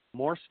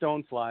more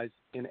stoneflies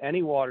in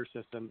any water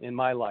system in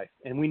my life.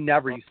 And we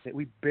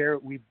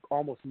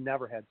almost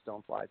never had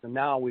stoneflies. And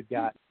now we've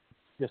got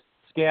just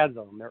scads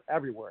of them. They're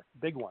everywhere,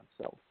 big ones.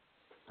 So,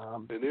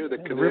 and they're the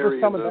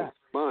canary in the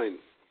mine.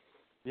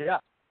 Yeah.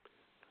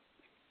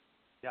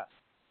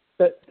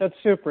 That's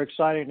super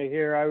exciting to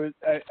hear.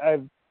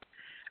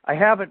 I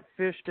haven't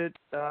fished it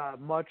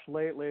much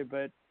lately,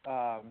 but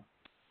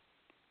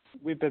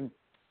we've been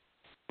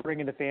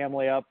bringing the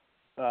family up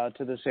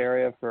to this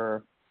area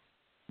for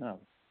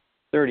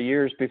 30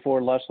 years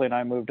before Leslie and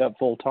I moved up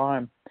full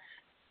time,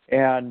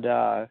 and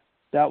that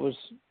was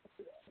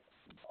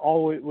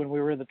always, when we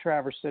were in the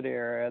Traverse City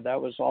area, that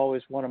was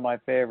always one of my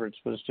favorites,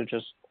 was to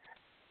just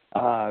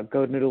go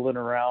noodling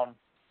around.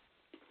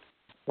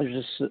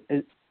 There's just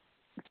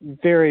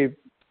very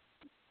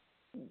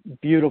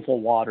beautiful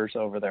waters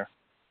over there.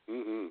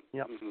 Mm-hmm.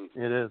 Yep,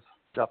 It is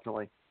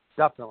definitely.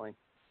 You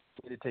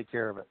need to take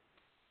care of it.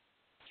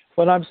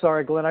 Well, I'm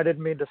sorry, Glenn. I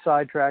didn't mean to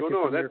sidetrack you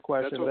from your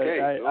question, that's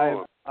okay.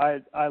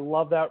 but I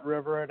love that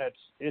river, and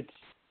it's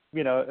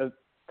the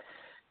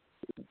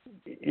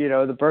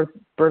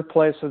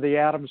birthplace of the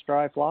Adams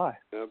dry fly.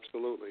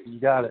 Absolutely. You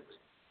got it.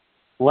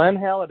 Glen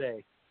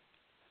Halliday.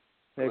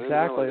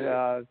 Exactly.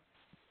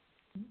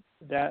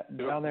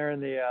 Down there in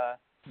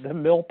the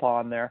mill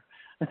pond there.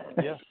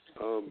 Yes.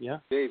 Yeah.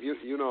 Dave,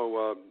 you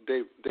know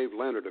Dave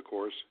Leonard, of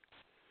course.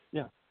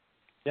 Yeah.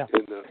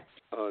 And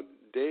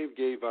Dave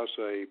gave us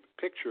a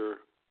picture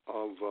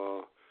of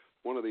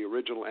one of the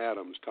original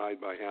Adams tied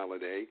by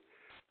Halliday,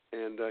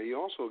 and he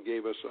also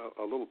gave us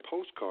a little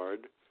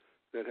postcard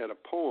that had a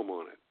poem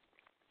on it.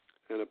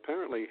 And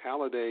apparently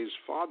Halliday's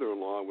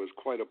father-in-law was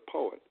quite a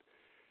poet,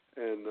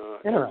 and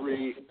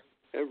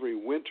every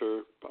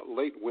winter,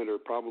 late winter,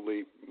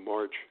 probably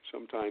March,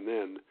 sometime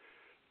then,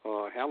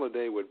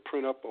 Halliday would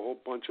print up a whole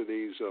bunch of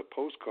these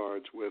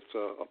postcards with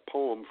a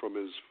poem from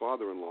his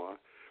father-in-law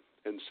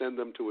and send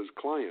them to his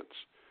clients,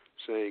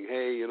 saying,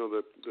 hey,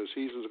 the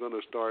season's going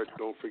to start,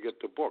 don't forget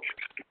to book.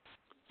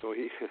 So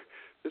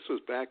this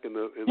was back in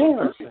the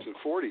 30s and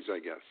 40s, I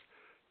guess.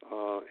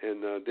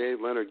 And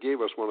Dave Leonard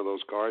gave us one of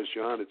those cars,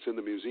 John. It's in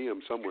the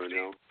museum somewhere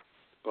now.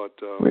 But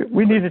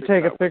we need to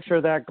take a picture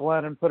of that,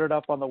 Glenn, and put it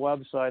up on the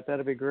website.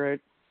 That'd be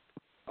great.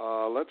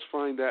 Let's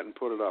find that and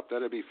put it up.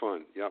 That'd be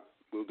fun. Yep,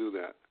 we'll do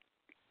that.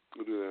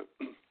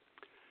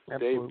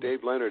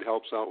 Dave Leonard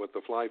helps out with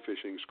the fly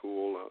fishing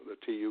school, the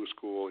TU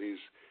school.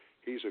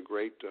 He's a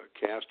great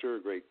caster,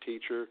 a great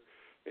teacher,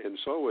 and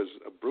so is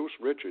Bruce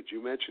Richards.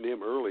 You mentioned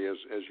him early as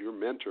your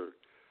mentor.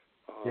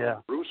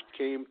 Bruce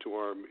came to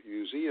our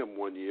museum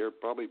one year,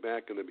 probably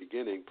back in the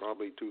beginning,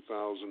 probably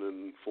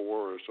 2004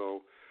 or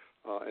so,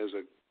 as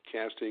a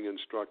casting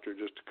instructor,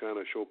 just to kind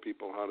of show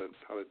people how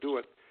to do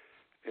it.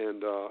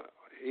 And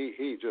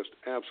he just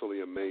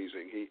absolutely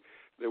amazing.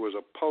 There was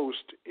a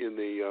post in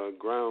the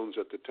grounds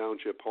at the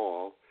Township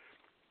Hall,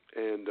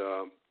 and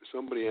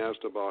somebody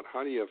asked about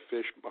how do you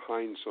fish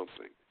behind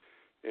something.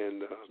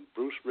 And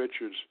Bruce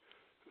Richards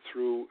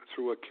threw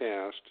a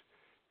cast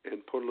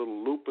and put a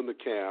little loop in the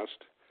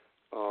cast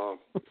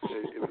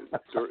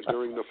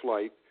during the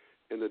flight,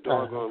 and the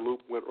doggone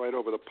loop went right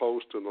over the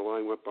post, and the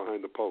line went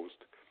behind the post.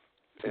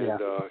 And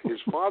his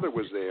father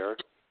was there,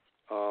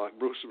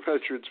 Bruce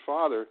Richards'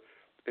 father,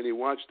 and he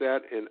watched that,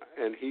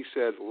 and he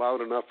said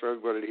loud enough for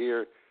everybody to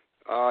hear,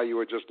 you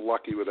were just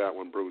lucky with that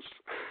one, Bruce.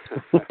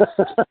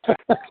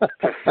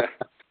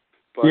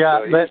 But,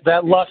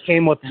 that luck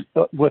came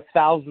with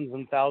thousands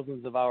and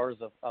thousands of hours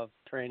of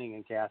training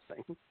and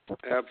casting.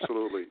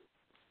 Absolutely.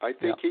 I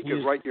think he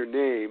could write your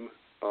name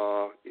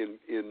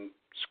in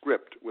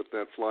script with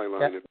that fly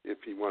line if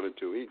he wanted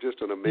to. He's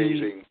just an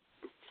amazing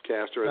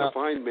caster and a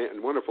fine man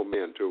and wonderful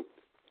man too.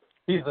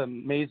 He's an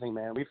amazing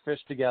man. We've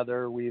fished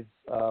together. We've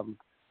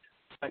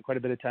spent quite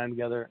a bit of time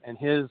together, and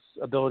his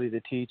ability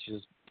to teach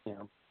is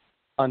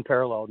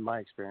unparalleled in my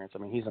experience. I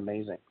mean, he's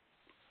amazing.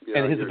 Yeah,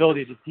 and his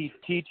ability to teach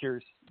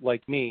teachers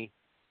like me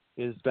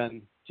has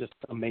been just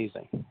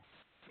amazing.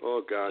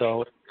 Oh gosh.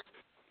 So,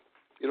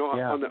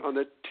 on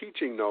the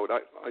teaching note,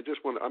 I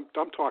just want to,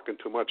 I'm talking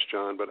too much,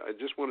 John, but I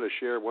just wanted to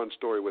share one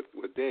story with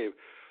Dave.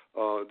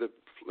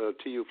 The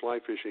TU Fly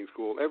Fishing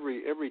School,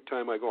 every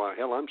time I go,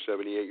 hell, I'm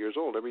 78 years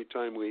old. Every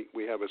time we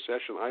have a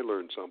session, I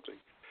learn something.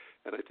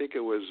 And I think it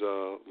was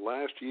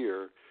last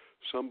year,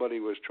 somebody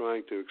was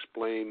trying to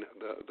explain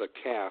the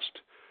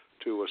cast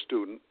to a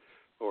student,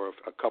 or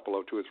a couple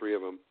of 2 or 3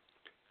 of them.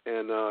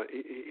 And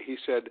he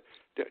said,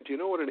 do you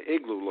know what an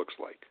igloo looks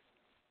like?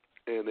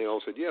 And they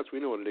all said, yes, we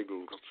know what an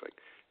igloo looks like.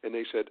 And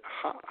they said,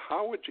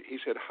 how would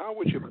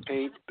you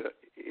paint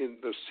in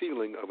the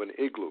ceiling of an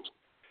igloo?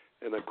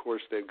 And of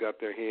course, they've got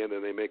their hand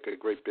and they make a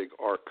great big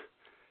arc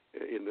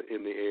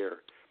in the air.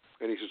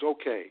 And he says,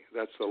 okay,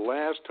 that's the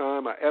last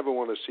time I ever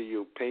want to see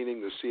you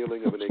painting the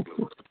ceiling of an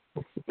igloo.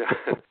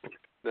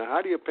 Now,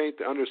 how do you paint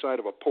the underside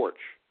of a porch?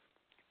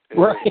 And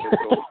go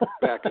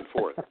back and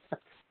forth.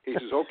 He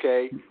says,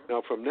 okay,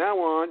 now from now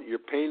on, you're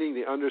painting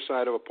the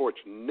underside of a porch.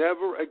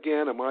 Never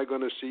again am I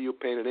going to see you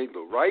paint an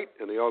igloo, right?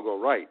 And they all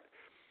go, right.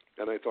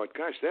 And I thought,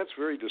 gosh, that's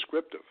very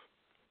descriptive.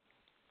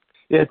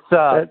 It's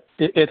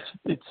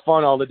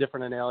fun, all the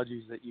different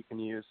analogies that you can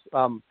use.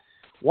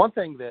 One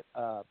thing that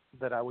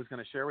I was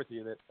going to share with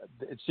you that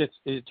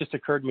it just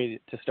occurred to me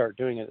to start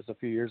doing it a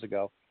few years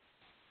ago.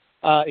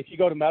 If you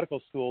go to medical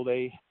school,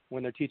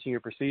 when they're teaching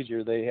your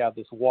procedure, they have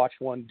this watch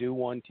one, do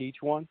one, teach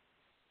one.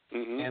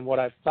 Mm-hmm. And what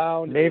I've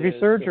found Navy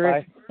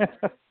surgery.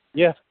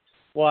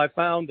 I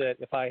found that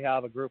if I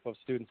have a group of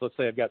students, let's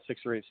say I've got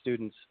 6 or 8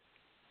 students,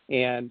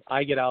 and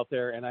I get out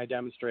there and I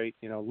demonstrate,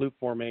 loop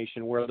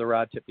formation, where the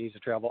rod tip needs to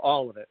travel,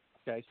 all of it.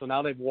 Okay, so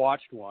now they've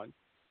watched one.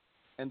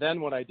 And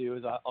then what I do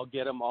is I'll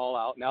get them all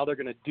out. Now they're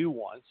going to do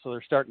one. So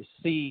they're starting to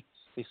see,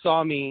 they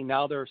saw me,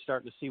 now they're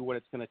starting to see what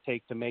it's going to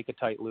take to make a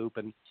tight loop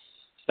and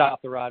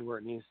stop the rod where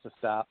it needs to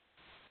stop.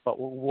 But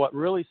what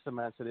really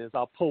cements it is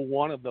I'll pull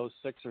one of those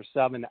 6 or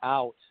 7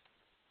 out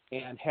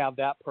and have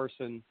that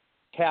person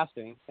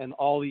casting, and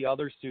all the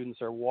other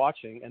students are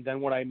watching. And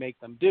then what I make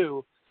them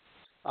do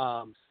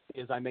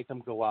is I make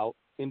them go out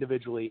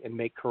individually and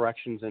make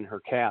corrections in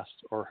her cast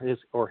or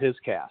his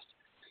cast.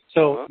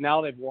 So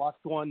now they've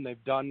watched one,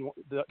 they've done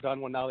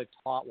one, now they've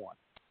taught one.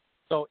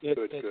 So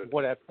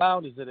what I've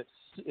found is that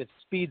it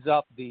speeds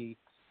up the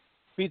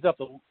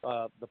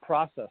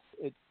process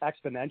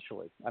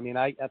exponentially. I mean,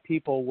 at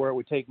people where it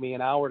would take me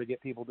an hour to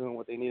get people doing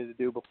what they needed to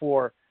do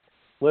before,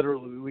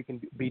 literally we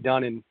can be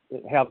done and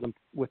have them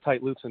with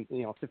tight loops in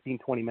 15,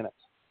 20 minutes.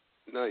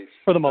 Nice.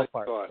 For the most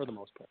part.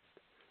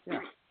 Yeah.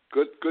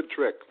 Good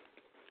trick.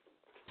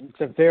 It's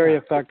a very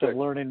effective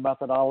learning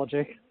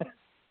methodology.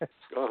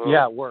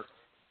 Yeah, it works.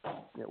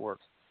 It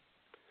works.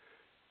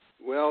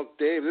 Well,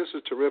 Dave, this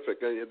is terrific.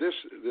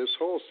 This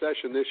whole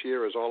session this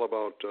year is all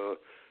about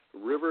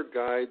river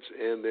guides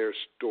and their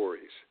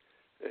stories.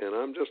 And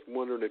I'm just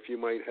wondering if you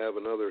might have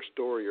another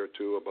story or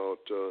two about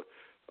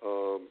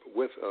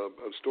with a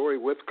story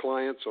with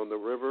clients on the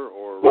river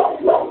or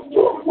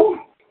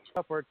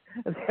upward.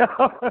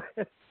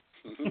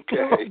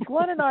 Okay.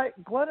 Glenn and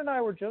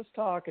I were just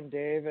talking,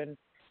 Dave, and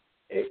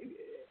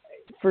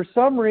for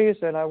some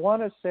reason I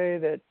want to say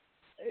that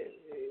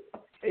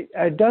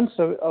I'd done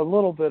a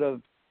little bit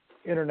of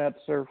internet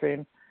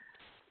surfing,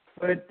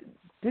 But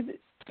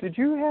did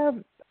you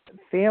have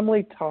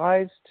family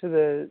ties to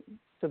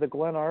the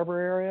Glen Arbor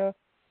area?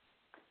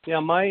 Yeah,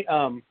 my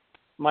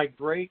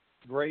great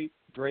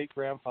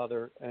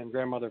grandfather and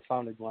grandmother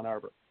founded Glen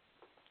Arbor.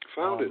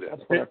 Founded it.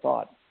 That's what I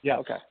thought. Yeah.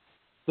 Okay.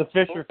 The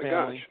Fisher Oh, my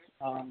family.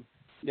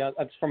 Yeah,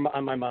 that's from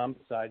on my mom's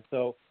side.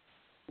 So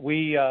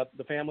we,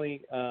 the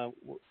family,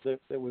 it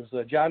was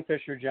John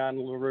Fisher, John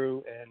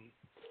LaRue, and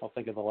I'll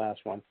think of the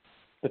last one.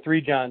 The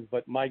three Johns,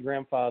 but my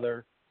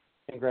grandfather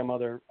and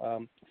grandmother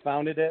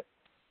founded it,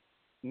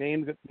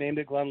 named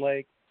it Glen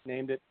Lake,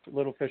 named it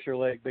Little Fisher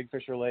Lake, Big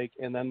Fisher Lake,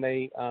 and then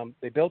they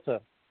built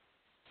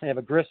they have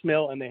a grist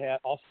mill, and they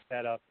also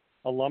had a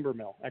lumber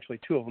mill, actually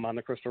two of them on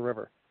the Crystal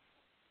River.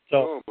 So,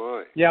 oh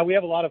my. Yeah, we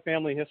have a lot of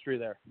family history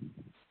there.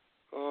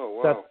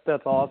 Oh wow.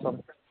 That's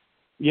awesome.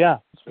 Yeah.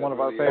 It's one of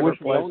our really favorite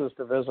places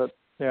to visit.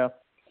 Yeah.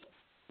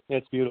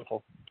 It's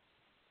beautiful.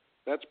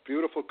 That's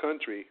beautiful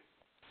country.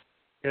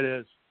 It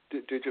is.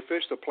 Did you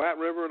fish the Platte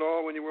River at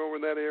all when you were over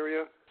in that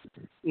area?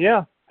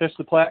 Yeah, fish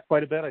the Platte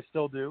quite a bit. I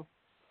still do.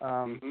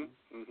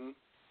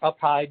 Up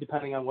high,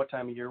 depending on what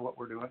time of year, what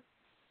we're doing.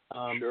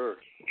 Sure.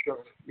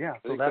 Yeah. I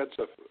think that's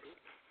the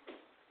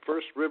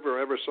first river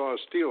I ever saw a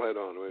steelhead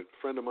on. A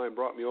friend of mine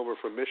brought me over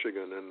from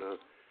Michigan, and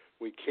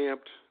we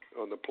camped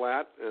on the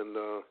Platte and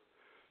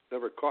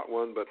never caught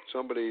one, but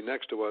somebody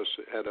next to us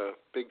had a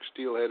big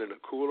steelhead in a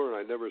cooler, and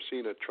I'd never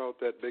seen a trout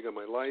that big in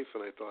my life,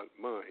 and I thought,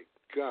 my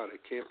God, I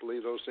can't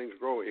believe those things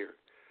grow here.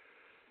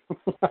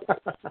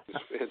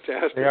 It's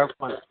fantastic. They are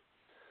fun.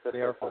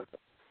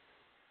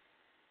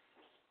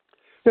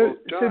 Well,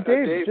 So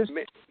Dave, just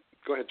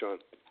go ahead, John.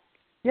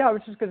 Yeah, I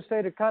was just going to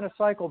say, to kind of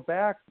cycle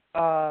back,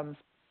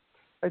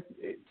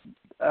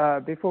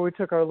 before we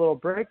took our little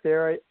break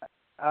there,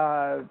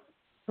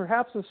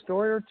 perhaps a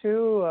story or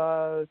two,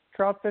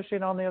 trout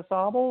fishing on the Au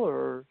Sable,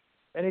 or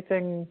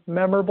anything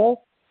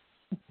memorable?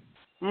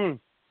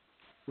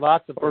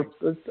 Lots of or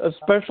things.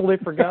 Especially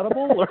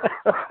forgettable?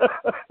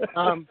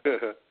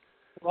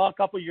 Well, a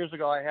couple of years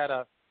ago, I had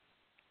a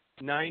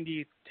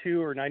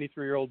 92 or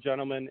 93-year-old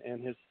gentleman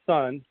and his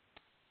son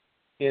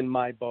in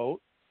my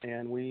boat,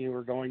 and we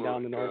were going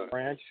down the North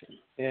Branch,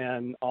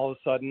 and all of a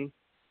sudden,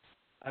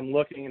 I'm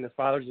looking, and his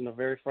father's in the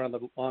very front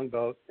of the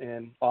longboat,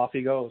 and off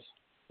he goes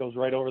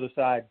right over the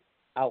side,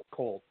 out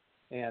cold.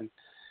 And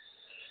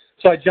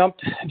so I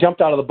jumped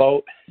out of the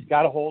boat,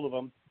 got a hold of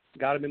him,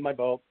 got him in my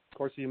boat. Of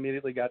course, he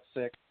immediately got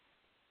sick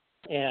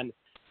and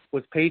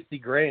was pasty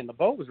gray, and the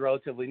boat was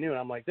relatively new. And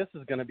I'm like, this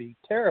is going to be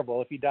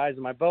terrible. If he dies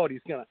in my boat,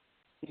 he's gonna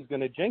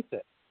jinx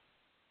it.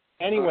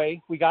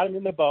 Anyway, we got him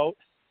in the boat,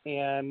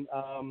 and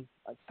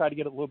I tried to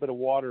get a little bit of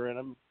water in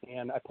him,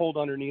 and I pulled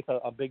underneath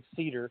a big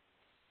cedar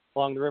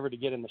along the river to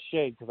get in the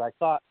shade because I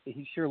thought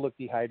he sure looked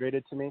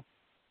dehydrated to me.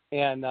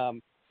 And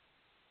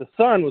the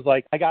son was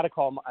like, I got to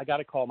call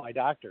my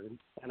doctor.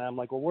 And I'm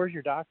like, well, where's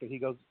your doctor? He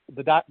goes,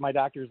 my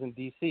doctor's in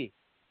D.C.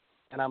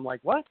 And I'm like,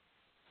 what?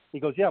 He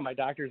goes, yeah, my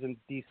doctor's in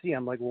D.C.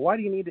 I'm like, well, why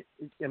do you need it?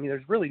 I mean,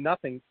 there's really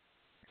nothing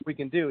we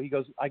can do. He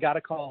goes, I got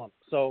to call him.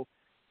 So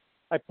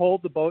I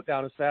pulled the boat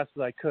down as fast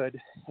as I could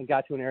and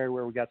got to an area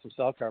where we got some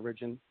cell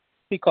coverage. And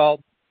he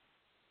called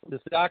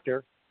this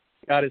doctor,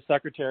 got his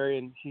secretary,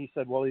 and he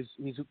said, well, he's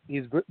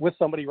with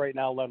somebody right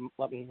now.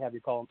 Let me have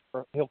you call him.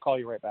 Or he'll call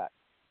you right back.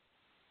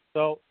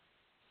 So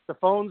the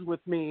phone's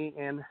with me,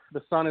 and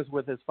the son is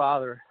with his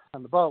father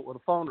on the boat. Well, the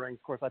phone rings.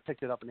 Of course, I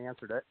picked it up and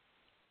answered it.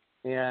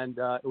 And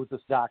it was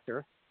this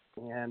doctor.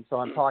 And so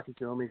I'm talking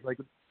to him. He's like,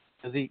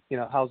 is he,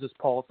 how's his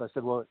pulse? I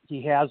said, well,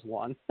 he has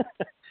one.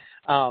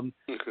 And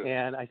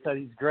I said,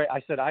 he's great.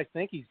 I said, I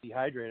think he's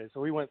dehydrated.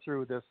 So we went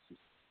through this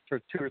for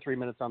 2 or 3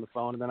 minutes on the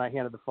phone, and then I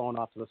handed the phone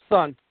off to the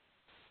son.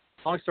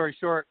 Long story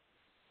short,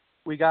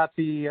 we got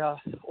the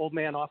old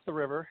man off the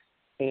river,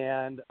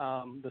 and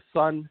the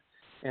son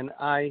and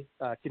I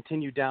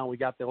continued down. We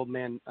got the old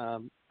man,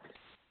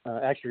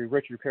 actually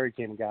Richard Perry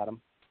came and got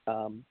him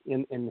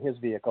in his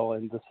vehicle,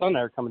 and the son and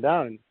I were coming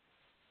down, and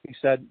he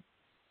said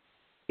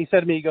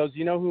to me, he goes,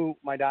 you know who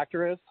my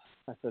doctor is?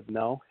 I said,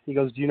 no. He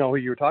goes, do you know who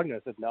you were talking to?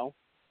 I said, no.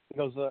 He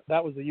goes,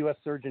 that was the U.S.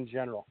 Surgeon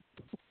General.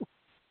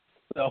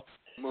 So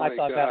I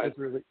thought that was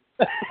really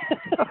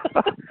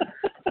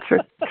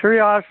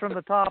triage from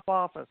the top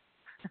office.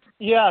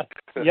 Yes,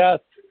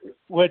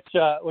 which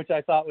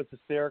I thought was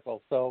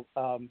hysterical. So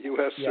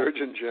U.S.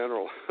 Surgeon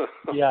General.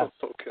 Yes,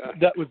 Oh, God.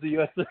 that was the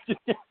U.S. Surgeon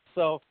General.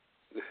 So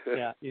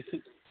yeah, you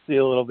see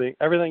a little bit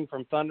everything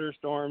from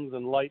thunderstorms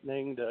and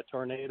lightning to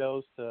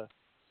tornadoes to,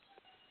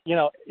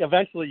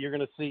 eventually you're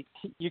going to see.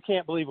 You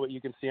can't believe what you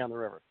can see on the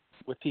river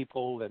with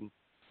people, and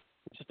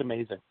it's just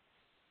amazing.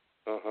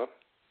 Uh-huh.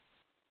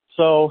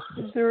 So,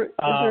 is there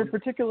a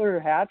particular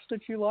hatch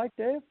that you like,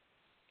 Dave?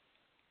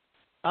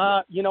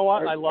 You know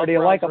what? I love. Or do you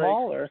brown like them drakes.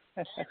 all, or?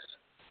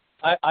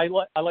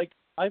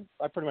 I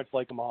pretty much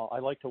like them all. I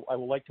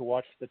would like to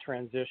watch the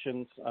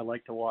transitions. I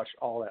like to watch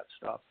all that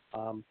stuff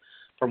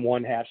from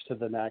one hatch to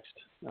the next.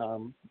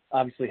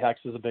 Obviously, Hex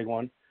is a big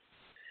one,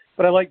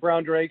 but I like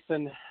brown drakes,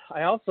 and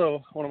I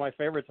also, one of my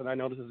favorites, and I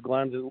know this is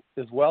Glenn's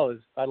as well, is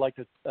I like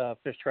to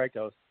fish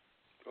Tricos.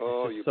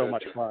 Oh, it's you so betcha.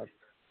 much fun.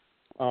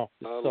 Oh,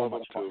 it's I so love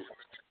much them fun.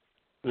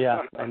 too.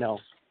 Yeah, I know.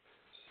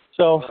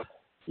 So,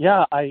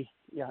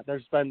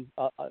 there's been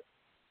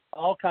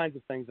all kinds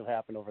of things have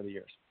happened over the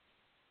years.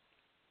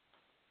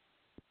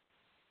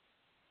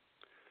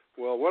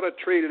 Well, what a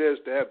treat it is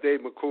to have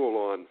Dave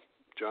McCool on,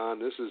 John.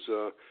 This is,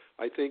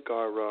 I think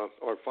our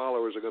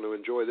followers are going to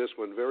enjoy this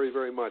one very,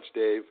 very much,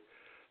 Dave.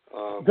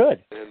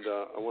 Good. And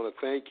I want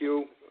to thank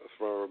you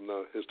from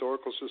the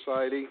Historical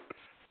Society.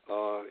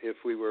 If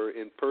we were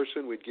in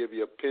person, we'd give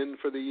you a pin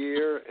for the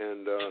year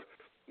and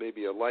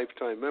maybe a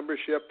lifetime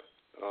membership.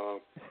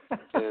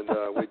 And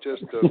we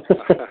just,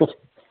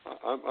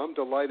 I'm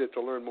delighted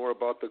to learn more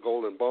about the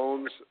Golden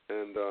Bones,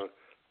 and I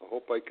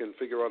hope I can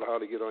figure out how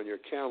to get on your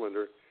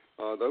calendar.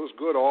 That was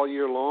good all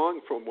year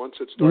long from once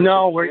it started.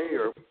 No,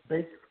 we're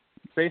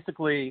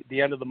basically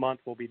the end of the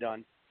month will be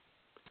done.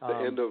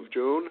 The end of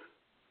June?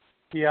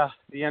 Yeah,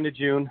 the end of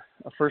June.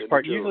 First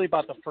part, usually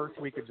about the first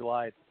week of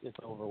July, it's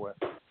over with.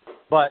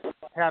 But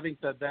having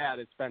said that,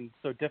 it's been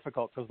so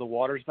difficult because the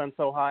water's been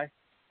so high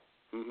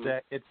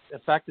that it's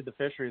affected the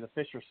fishery. The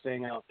fish are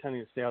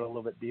tending to stay out a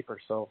little bit deeper.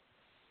 So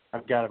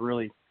I got to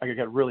really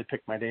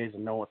pick my days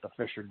and know what the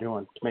fish are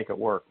doing to make it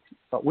work.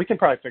 But we can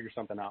probably figure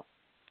something out.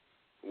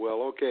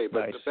 Well, okay, but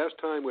Nice. The best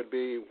time would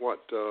be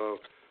what?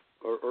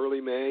 Early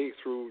May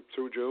through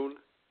June.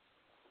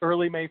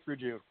 Early May through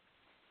June.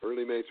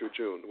 Early May through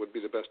June would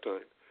be the best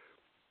time.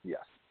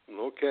 Yes.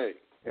 Okay.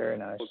 Very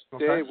nice. Well,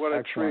 Dave, what a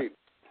Excellent. treat.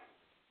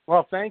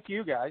 Well, thank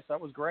you guys. That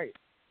was great.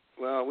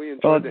 Well, we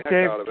Well, enjoyed the heck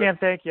Dave, out of it. can't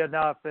thank you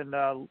enough,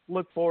 and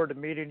look forward to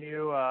meeting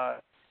you.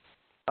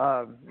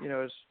 As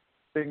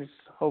things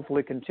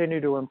hopefully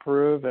continue to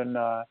improve and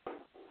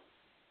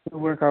we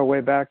work our way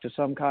back to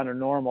some kind of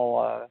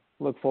normal.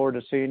 Look forward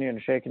to seeing you and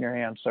shaking your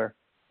hand, sir.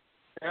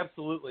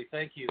 Absolutely.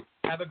 Thank you.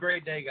 Have a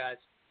great day, guys.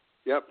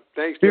 Yep.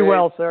 Thanks, Dave. Be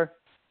well, sir.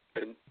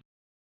 And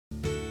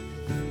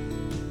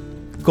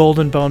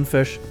Golden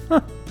bonefish.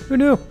 Huh, who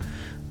knew?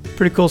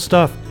 Pretty cool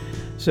stuff.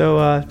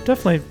 So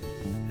definitely,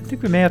 I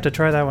think we may have to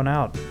try that one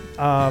out.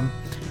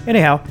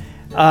 Anyhow,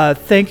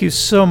 thank you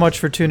so much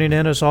for tuning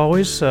in as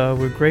always.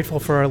 We're grateful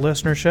for our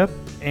listenership,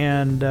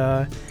 and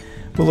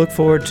we'll look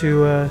forward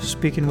to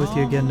speaking with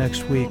you again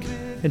next week.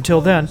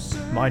 Until then,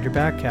 mind your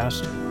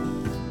BackCast.